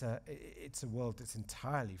world that's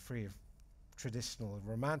entirely free of traditional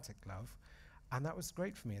romantic love, and that was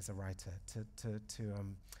great for me as a writer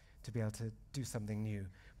to be able to do something new.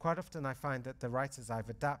 Quite often, I find that the writers I've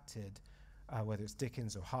adapted, whether it's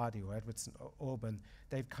Dickens or Hardy or Edwardson or Auburn,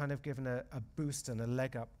 they've kind of given a boost and a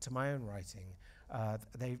leg up to my own writing.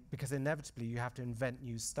 Because inevitably you have to invent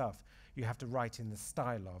new stuff. You have to write in the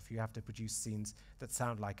style of. You have to produce scenes that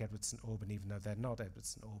sound like Edwardson Auburn, even though they're not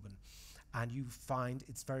Edwardson Auburn. And you find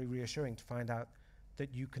it's very reassuring to find out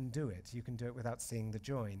that you can do it. You can do it without seeing the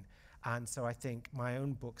join. And so I think my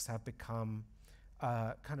own books have become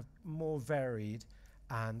kind of more varied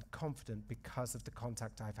and confident because of the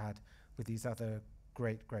contact I've had with these other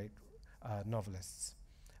great novelists.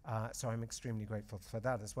 So I'm extremely grateful for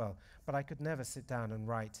that as well. But I could never sit down and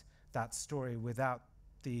write that story without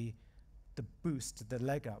the boost, the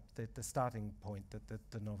leg up, the starting point that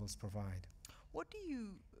the novels provide. What do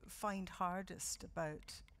you find hardest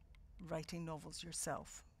about writing novels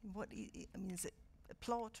yourself? I mean, is it a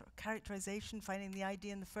plot or characterization, finding the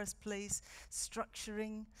idea in the first place,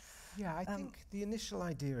 structuring? Yeah, I think the initial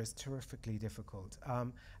idea is terrifically difficult,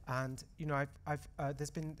 and you know, it's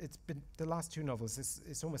been the last 2 novels.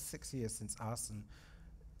 It's almost 6 years since Us, and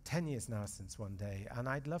 10 years now since One Day, and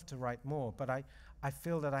I'd love to write more, but I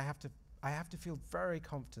feel that I have to feel very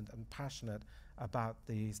confident and passionate about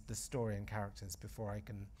the story and characters before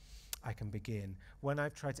I can begin. When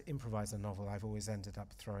I've tried to improvise a novel, I've always ended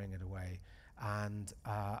up throwing it away, and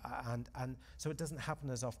so it doesn't happen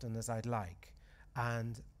as often as I'd like.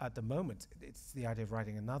 And at the moment, it's the idea of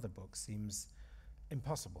writing another book seems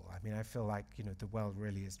impossible. I mean, I feel like, you know, the well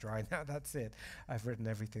really is dry now. That's it. I've written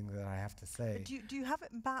everything that I have to say. Do you have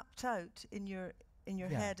it mapped out in your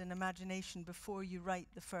head and imagination before you write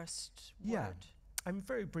the first word? I mean,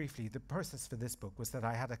 very briefly, the process for this book was that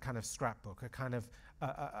I had a kind of scrapbook, a kind of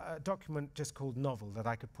a document just called novel that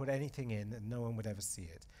I could put anything in and no one would ever see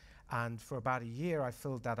it. And for about a year, I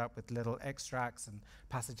filled that up with little extracts and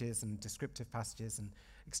passages and descriptive passages and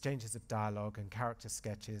exchanges of dialogue and character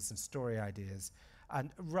sketches and story ideas,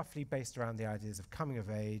 and roughly based around the ideas of coming of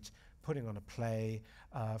age, putting on a play,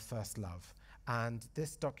 first love. And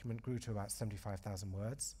this document grew to about 75,000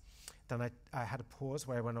 words. Then I had a pause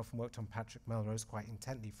where I went off and worked on Patrick Melrose quite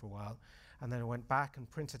intently for a while, and then I went back and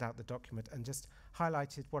printed out the document and just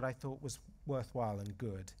highlighted what I thought was worthwhile and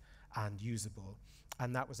good. and usable.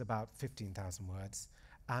 And that was about 15,000 words.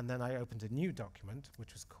 And then I opened a new document,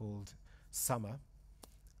 which was called Summer,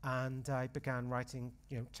 and I began writing,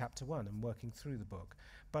 chapter 1 and working through the book.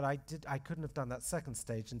 But I couldn't have done that second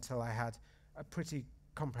stage until I had a pretty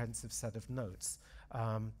comprehensive set of notes.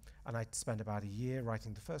 And I spent about a year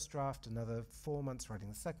writing the first draft, another 4 months writing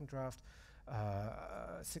the second draft,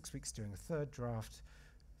 6 weeks doing a third draft,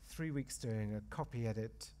 3 weeks doing a copy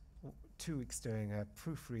edit, 2 weeks doing a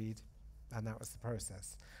proofread, and that was the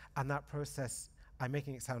process. And that process, I'm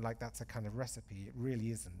making it sound like that's a kind of recipe. It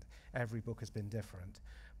really isn't. Every book has been different.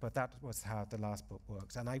 But that was how the last book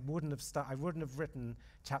works. And I wouldn't have written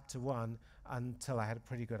chapter 1 until I had a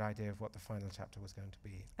pretty good idea of what the final chapter was going to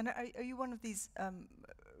be. And are you one of these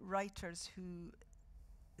writers who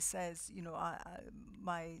says,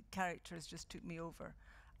 my characters just took me over?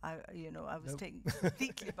 I was taken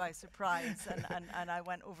completely by surprise, and I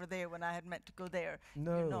went over there when I had meant to go there.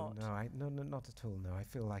 No, not at all. No, I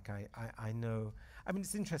feel like I know. I mean,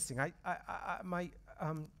 it's interesting. My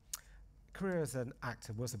career as an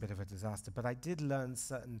actor was a bit of a disaster, but I did learn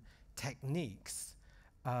certain techniques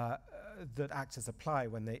that actors apply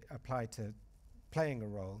when they apply to playing a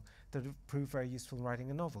role that have proved very useful in writing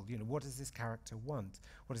a novel. What does this character want?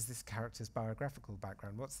 What is this character's biographical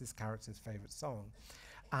background? What's this character's favorite song?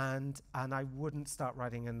 And I wouldn't start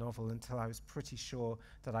writing a novel until I was pretty sure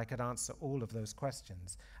that I could answer all of those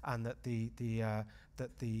questions, and that the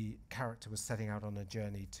character was setting out on a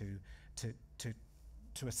journey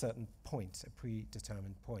to a certain point, a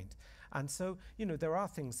predetermined point. And so, there are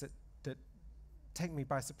things that take me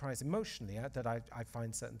by surprise emotionally, that I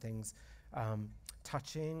find certain things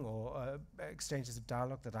touching, or exchanges of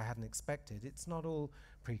dialogue that I hadn't expected. It's not all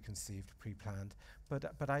preconceived, pre-planned,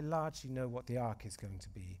 but I largely know what the arc is going to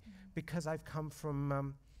be, because I've come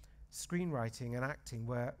from screenwriting and acting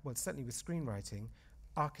where, well, certainly with screenwriting,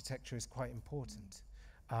 architecture is quite important.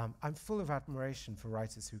 I'm full of admiration for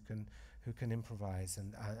writers who can improvise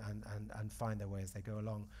and find their way as they go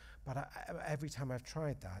along. But every time I've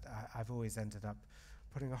tried that, I've always ended up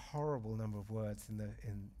putting a horrible number of words in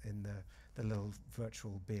the little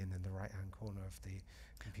virtual bin in the right-hand corner of the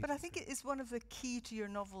computer. But I think it is one of the key to your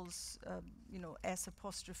novel's, S'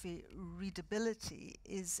 readability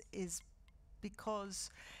is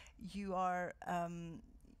because you are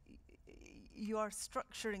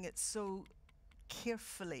structuring it so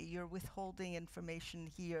carefully. You're withholding information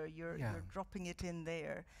here. You're dropping it in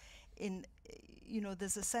there.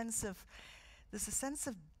 There's a sense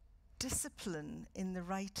of discipline in the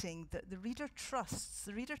writing that the reader trusts.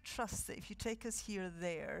 The reader trusts that if you take us here or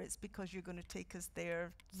there, it's because you're going to take us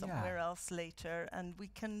there somewhere else later, and we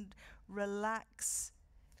can relax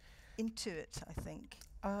into it, I think.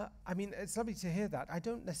 I mean, it's lovely to hear that. I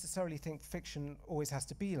don't necessarily think fiction always has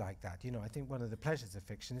to be like that. I think one of the pleasures of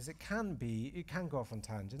fiction is it can go off on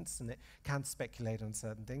tangents, and it can speculate on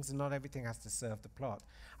certain things, and not everything has to serve the plot.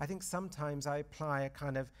 I think sometimes I apply a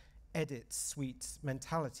kind of edit suite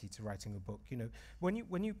mentality to writing a book.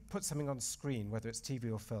 When you put something on screen, whether it's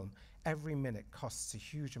TV or film, every minute costs a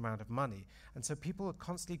huge amount of money, and so people are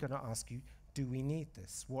constantly going to ask you, do we need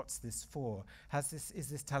this? What's this for? Is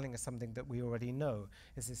this telling us something that we already know?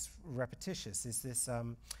 Is this repetitious? Is this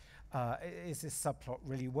subplot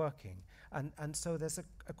really working? And so there's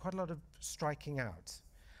quite a lot of striking out.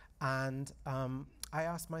 And I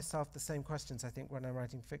ask myself the same questions, I think, when I'm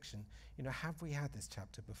writing fiction. Have we had this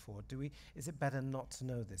chapter before? Is it better not to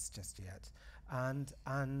know this just yet? And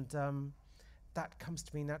that comes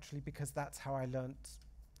to me naturally because that's how I learnt,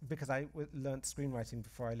 because I learnt screenwriting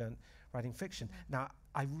before I learnt writing fiction. Now,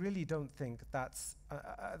 I really don't think that's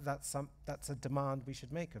a demand we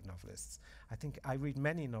should make of novelists. I think I read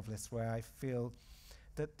many novelists where I feel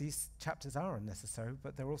that these chapters are unnecessary,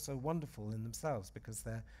 but they're also wonderful in themselves because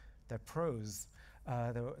they're prose.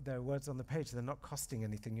 They're words on the page. They're not costing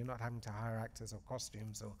anything. You're not having to hire actors or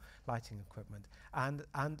costumes or lighting equipment. And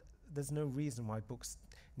there's no reason why books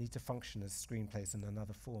need to function as screenplays in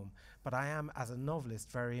another form. But I am, as a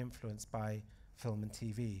novelist, very influenced by film and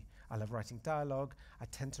TV. I love writing dialogue. I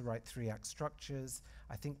tend to write 3-act structures.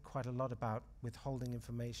 I think quite a lot about withholding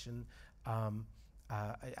information,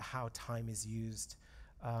 how time is used.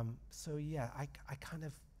 So yeah, I kind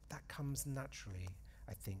of, that comes naturally,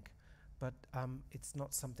 I think. But it's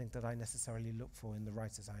not something that I necessarily look for in the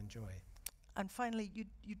writers I enjoy. And finally,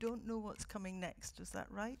 you don't know what's coming next, is that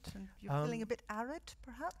right? And you're feeling a bit arid,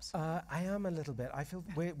 perhaps? I am a little bit. I feel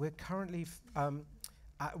we're currently,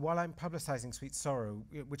 while I'm publicising Sweet Sorrow,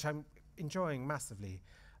 which I'm enjoying massively,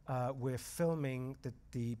 we're filming the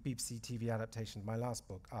BBC TV adaptation of my last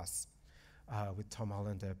book, Us, with Tom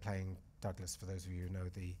Hollander playing Douglas, for those of you who know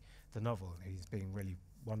the novel. He's being really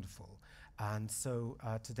wonderful. And so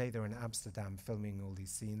today they're in Amsterdam filming all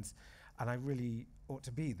these scenes, and I really ought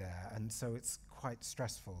to be there, and so it's quite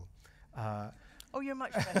stressful. Oh, you're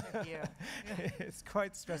much better here. It's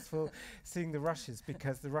quite stressful seeing the rushes,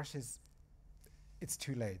 because the rushes, it's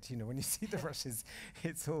too late. You know, when you see the rushes,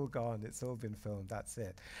 it's all gone. It's all been filmed. That's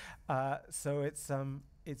it. So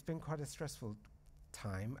it's been quite a stressful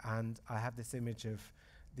time, and I have this image of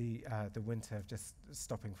the winter of just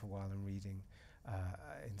stopping for a while and reading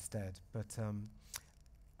instead. But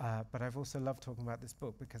I've also loved talking about this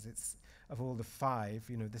book because it's, of all the 5,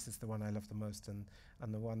 you know, this is the one I love the most, and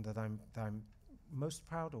the one that I'm most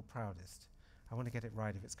proud or proudest. I want to get it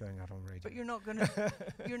right if it's going out on radio. But you're not going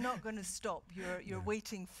to stop. You're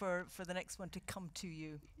waiting for the next one to come to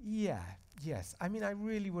you. Yeah. Yes. I mean, I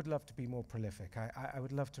really would love to be more prolific. I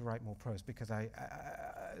would love to write more prose, because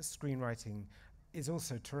screenwriting is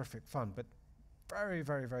also terrific fun, but very,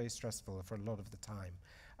 very, very stressful for a lot of the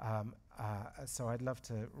time. So I'd love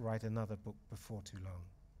to write another book before too long.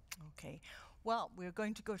 Okay. Well, we're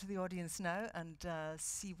going to go to the audience now and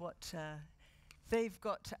see what they've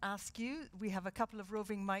got to ask you. We have a couple of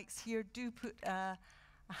roving mics here. Do put a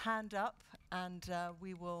hand up, and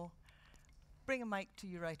we will bring a mic to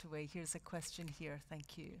you right away. Here's a question here.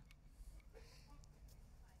 Thank you.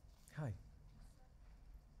 Hi.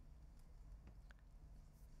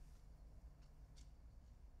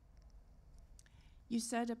 You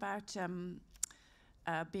said about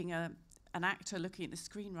being an actor looking at the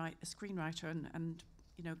screenwriter and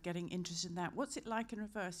you know, getting interested in that. What's it like in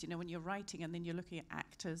reverse, you know, when you're writing and then you're looking at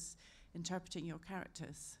actors interpreting your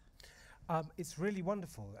characters? It's really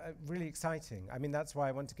wonderful, really exciting. I mean, that's why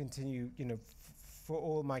I want to continue, you know, for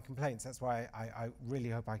all my complaints. That's why I really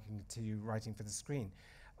hope I can continue writing for the screen.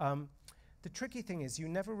 The tricky thing is you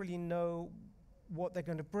never really know what they're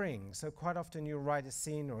going to bring. So quite often you'll write a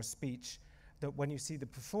scene or a speech that when you see the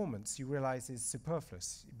performance, you realize is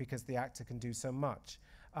superfluous because the actor can do so much.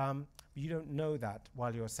 You don't know that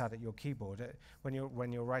while you're sat at your keyboard. When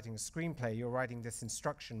you're writing a screenplay, you're writing this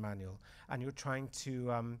instruction manual, and you're trying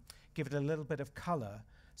to give it a little bit of color,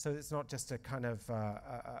 so it's not just a kind of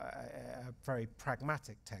a very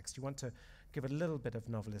pragmatic text. You want to give it a little bit of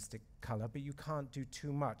novelistic color, but you can't do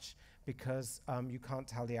too much because you can't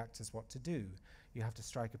tell the actors what to do. You have to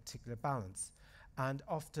strike a particular balance. And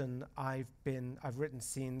often I've written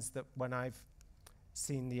scenes that when I've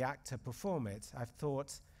seen the actor perform it, I've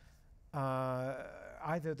thought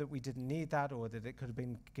either that we didn't need that, or that it could have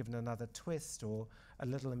been given another twist or a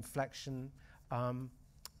little inflection.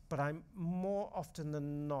 But I'm more often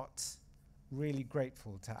than not really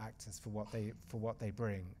grateful to actors for what they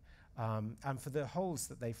bring, and for the holes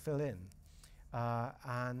that they fill in. I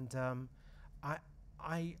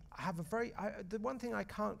have a very the one thing I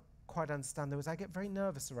can't quite understand, though, is I get very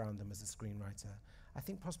nervous around them as a screenwriter. I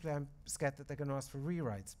think possibly I'm scared that they're going to ask for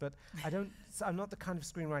rewrites, but I'm not the kind of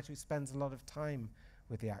screenwriter who spends a lot of time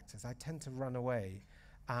with the actors. I tend to run away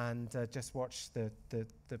and just watch the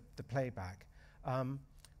playback.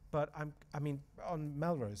 But I mean, on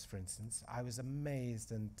Melrose, for instance, I was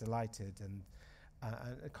amazed and delighted and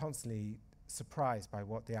constantly surprised by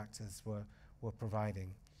what the actors were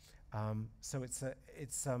providing. So it's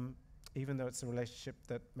even though it's a relationship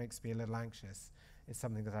that makes me a little anxious, it's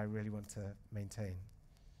something that I really want to maintain.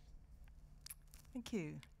 Thank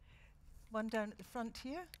you. One down at the front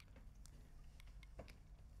here.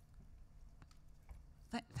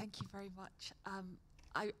 Thank you very much.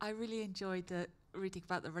 I really enjoyed reading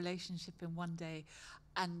about the relationship in One Day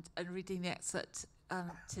and reading the excerpt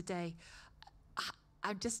today.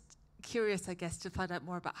 I'm just curious, I guess, to find out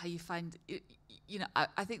more about how you find it. You know,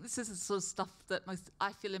 I think this is the sort of stuff that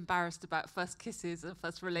I feel embarrassed about, first kisses and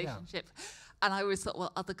first relationship. Yeah. And I always thought,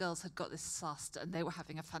 well, other girls had got this sussed and they were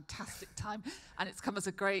having a fantastic time. And it's come as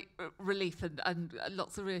a great relief and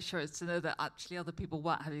lots of reassurance to know that actually other people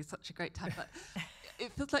weren't having such a great time. But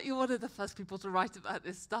it feels like you're one of the first people to write about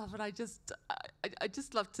this stuff. And I just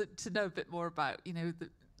love to know a bit more about, you know,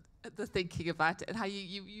 the thinking about it and how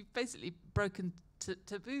you've basically broken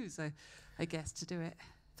taboos, I guess, to do it.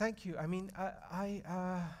 Thank you. I mean, I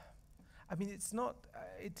mean, it's not.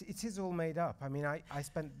 It is all made up. I mean, I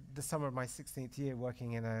spent the summer of my 16th year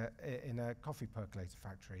working in a coffee percolator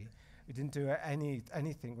factory. We didn't do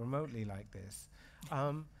anything remotely like this.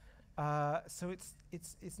 So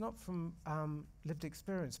it's not from lived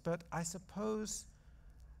experience, but I suppose.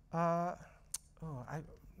 I'm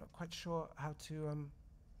not quite sure how to.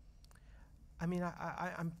 I mean,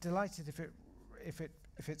 I'm delighted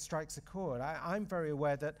if it strikes a chord. I'm very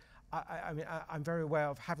aware that I mean, I'm very aware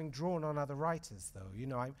of having drawn on other writers, though. You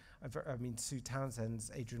know, I mean, Sue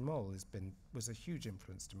Townsend's Adrian Mole was a huge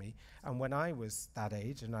influence to me. And when I was that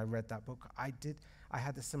age and I read that book, I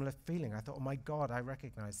had a similar feeling. I thought, oh my God, I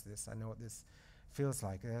recognize this. I know what this feels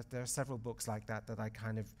like. There are several books like that that I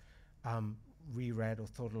kind of reread or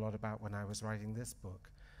thought a lot about when I was writing this book.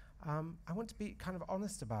 I want to be kind of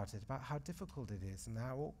honest about it, about how difficult it is and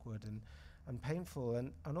how awkward and painful,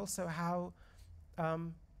 and also how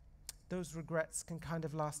those regrets can kind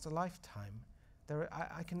of last a lifetime.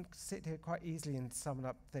 I can sit here quite easily and sum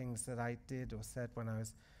up things that I did or said when I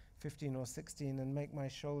was 15 or 16 and make my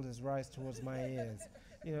shoulders rise towards my ears.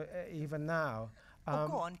 You know, even now.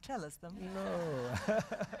 Go on, tell us them. No.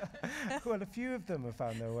 Well, a few of them have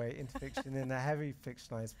found their way into fiction in a heavy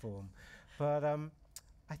fictionalized form. But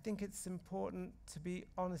I think it's important to be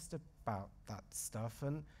honest about that stuff.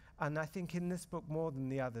 And I think in this book, more than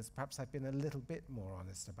the others, perhaps I've been a little bit more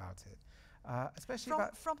honest about it. Especially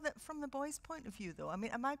from the boy's point of view, though. I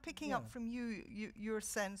mean, am I picking up from your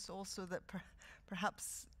sense also that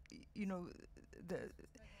perhaps, you know, the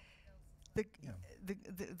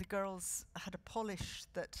girls had a polish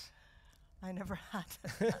that I never had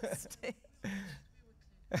at that stage?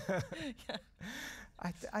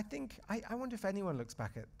 I think I wonder if anyone looks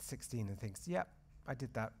back at 16 and thinks, "Yep, I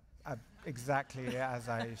did that exactly as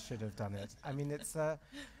I should have done it." I mean, I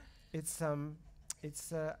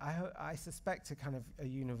suspect a kind of a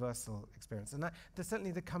universal experience, and there's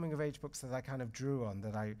certainly the coming of age books that I kind of drew on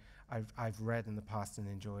that I've read in the past and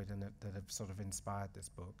enjoyed, and that have sort of inspired this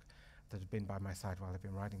book, that have been by my side while I've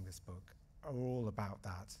been writing this book, are all about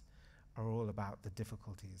that, are all about the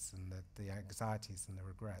difficulties and the anxieties and the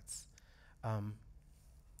regrets.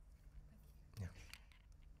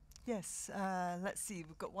 Yes, let's see.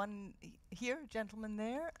 We've got one here, a gentleman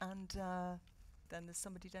there, and then there's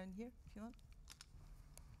somebody down here, if you want.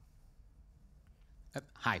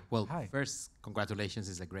 Hi. Well, Hi. First, congratulations.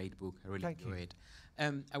 It's a great book. I really Thank enjoy you. it.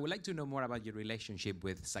 I would like to know more about your relationship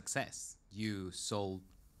with success. You sold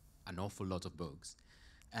an awful lot of books.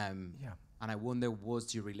 And I wonder,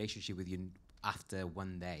 what's your relationship with you after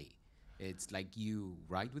one day? It's like you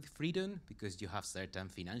write with freedom because you have certain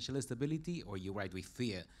financial stability, or you write with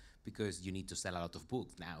fear because you need to sell a lot of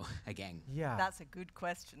books now again. Yeah. That's a good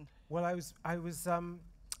question. Well, I was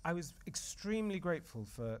extremely grateful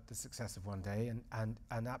for the success of One Day, and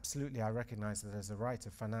absolutely I recognize that as a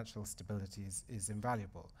writer, financial stability is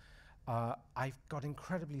invaluable. I got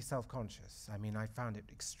incredibly self-conscious. I mean, I found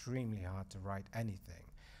it extremely hard to write anything,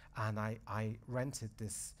 and I rented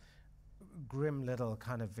this grim little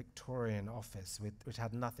kind of Victorian office which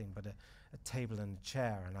had nothing but a table and a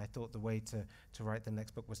chair, and I thought the way to write the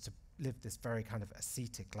next book was to live this very kind of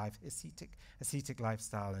ascetic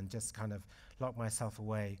lifestyle and just kind of lock myself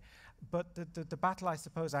away. But the battle I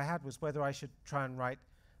suppose I had was whether I should try and write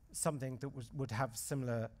something that would have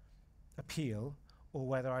similar appeal, or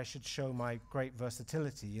whether I should show my great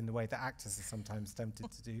versatility in the way that actors are sometimes tempted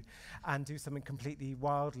to do, and do something completely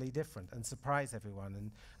wildly different and surprise everyone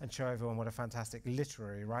and show everyone what a fantastic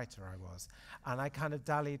literary writer I was. And I kind of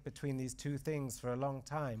dallied between these two things for a long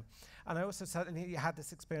time. And I also certainly had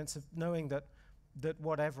this experience of knowing that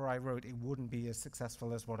whatever I wrote, it wouldn't be as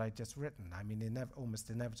successful as what I'd just written. I mean, almost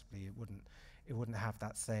inevitably, it wouldn't have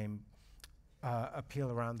that same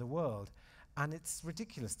appeal around the world. And it's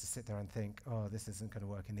ridiculous to sit there and think, oh, this isn't going to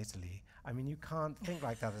work in Italy. I mean, you can't think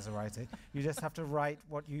like that as a writer. You just have to write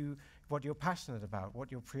what you're passionate about,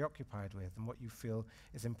 what you're preoccupied with, and what you feel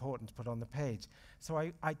is important to put on the page. So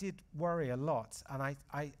I did worry a lot, and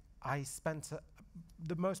I spent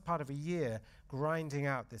the most part of a year grinding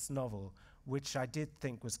out this novel, which I did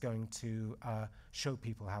think was going to show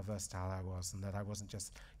people how versatile I was, and that I wasn't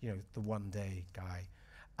just, the one-day guy.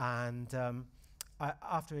 And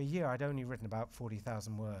after a year, I'd only written about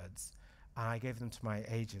 40,000 words. And I gave them to my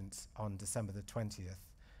agent on December the 20th.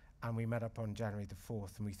 And we met up on January the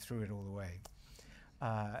 4th, and we threw it all away.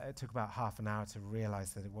 It took about half an hour to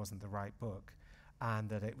realize that it wasn't the right book, and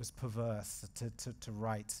that it was perverse to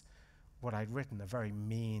write what I'd written, a very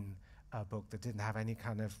mean book that didn't have any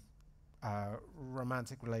kind of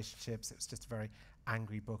romantic relationships. It was just a very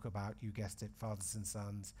angry book about, you guessed it, fathers and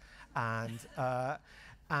sons.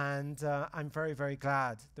 And I'm very, very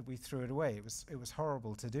glad that we threw it away. It was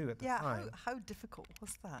horrible to do at the time. How difficult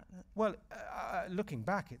was that? Well, looking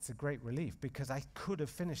back, it's a great relief, because I could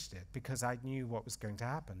have finished it, because I knew what was going to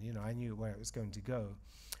happen. I knew where it was going to go.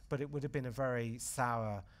 But it would have been a very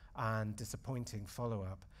sour and disappointing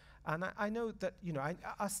follow-up. And I know that,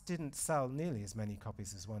 us didn't sell nearly as many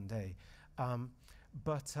copies as One Day.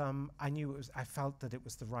 But I knew I felt that it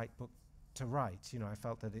was the right book to write. You know, I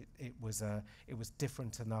felt that it was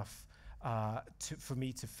different enough for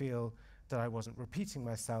me to feel that I wasn't repeating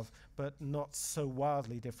myself, but not so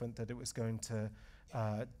wildly different that it was going to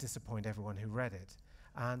disappoint everyone who read it.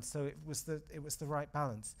 And so it was the right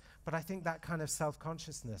balance. But I think that kind of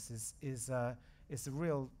self-consciousness is a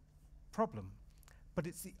real problem. But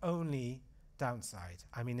it's the only downside.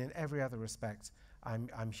 I mean, in every other respect,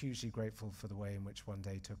 I'm hugely grateful for the way in which One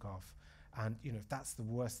Day took off. And you know, if that's the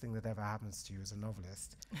worst thing that ever happens to you as a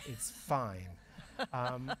novelist, it's fine.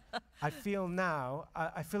 I feel now,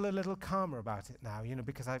 I feel a little calmer about it now, you know,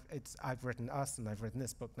 because I've written Us and I've written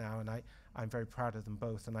this book now, and I'm very proud of them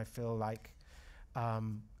both, and I feel like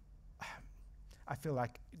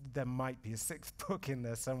there might be a sixth book in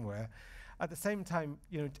there somewhere. At the same time,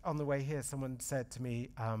 you know, on the way here, someone said to me,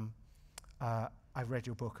 I read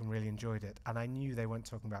your book and really enjoyed it, and I knew they weren't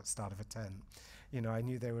talking about Start of a 10. You know, I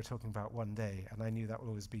knew they were talking about One Day, and I knew that will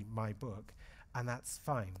always be my book, and that's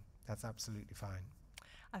fine. That's absolutely fine.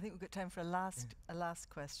 I think we've got time for a last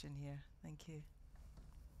question here. Thank you.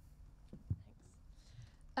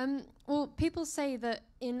 Thanks. Well, people say that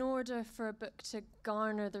in order for a book to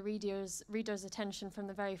garner the reader's attention from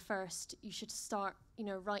the very first, you should start, you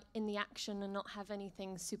know, right in the action and not have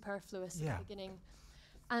anything superfluous at the beginning.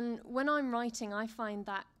 And when I'm writing, I find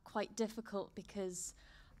that quite difficult because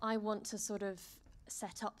I want to sort of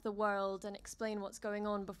set up the world and explain what's going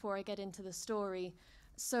on before I get into the story.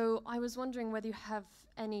 So I was wondering whether you have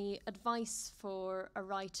any advice for a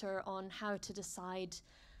writer on how to decide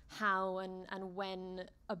how and when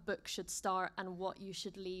a book should start and what you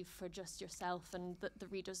should leave for just yourself and that the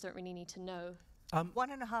readers don't really need to know.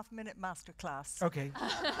 1.5 minute masterclass. Okay.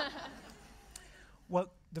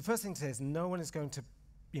 Well, the first thing to say is no one is going to,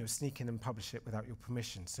 you know, sneak in and publish it without your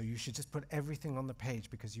permission. So you should just put everything on the page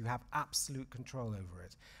because you have absolute control over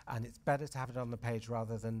it. And it's better to have it on the page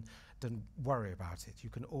rather than worry about it. You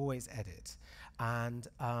can always edit. And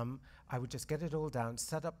I would just get it all down,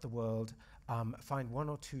 set up the world, find 1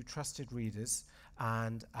 or 2 trusted readers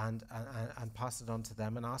and pass it on to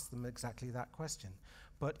them and ask them exactly that question.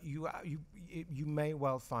 But you may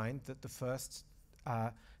well find that the first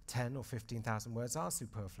 10 or 15,000 words are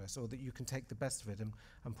superfluous, or that you can take the best of it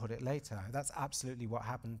and put it later. That's absolutely what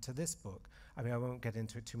happened to this book. I mean, I won't get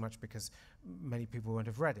into it too much because many people won't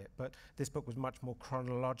have read it, but this book was much more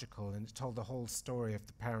chronological and it told the whole story of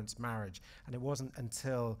the parents' marriage, and it wasn't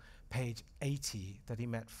until page 80 that he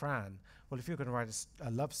met Fran. Well, if you're going to write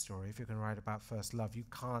a love story, if you're going to write about first love, you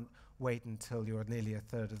can't wait until you're nearly a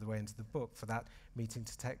third of the way into the book for that meeting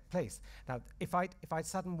to take place. Now, if I'd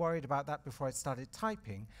sat and worried about that before I started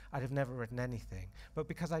typing, I'd have never written anything. But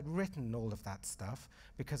because I'd written all of that stuff,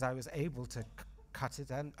 because I was able to cut it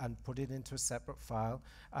and put it into a separate file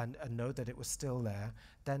and know that it was still there,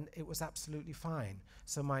 then it was absolutely fine.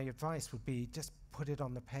 So my advice would be just put it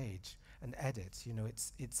on the page and edit. You know,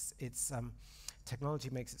 technology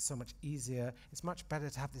makes it so much easier. It's much better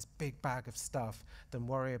to have this big bag of stuff than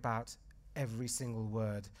worry about every single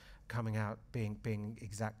word coming out being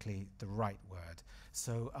exactly the right word.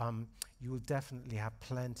 So you will definitely have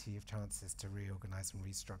plenty of chances to reorganize and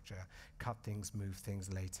restructure, cut things, move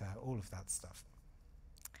things later, all of that stuff.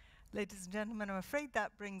 Ladies and gentlemen, I'm afraid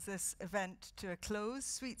that brings this event to a close.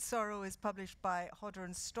 Sweet Sorrow is published by Hodder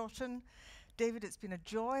and Stoughton. David, it's been a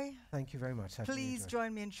joy. Thank you very much. Please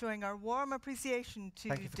join me in showing our warm appreciation to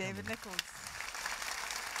David Nicholls.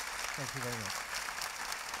 Thank you very much.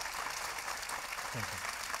 Thank you.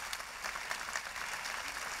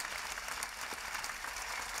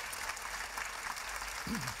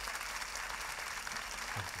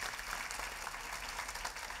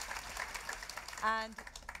 And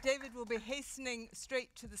David will be hastening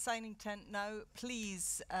straight to the signing tent now.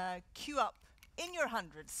 Please queue up in your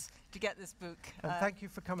hundreds to get this book. And thank you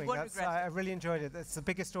for coming. I really enjoyed it. It's the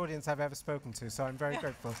biggest audience I've ever spoken to, so I'm very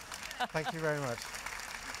grateful. Thank you very much.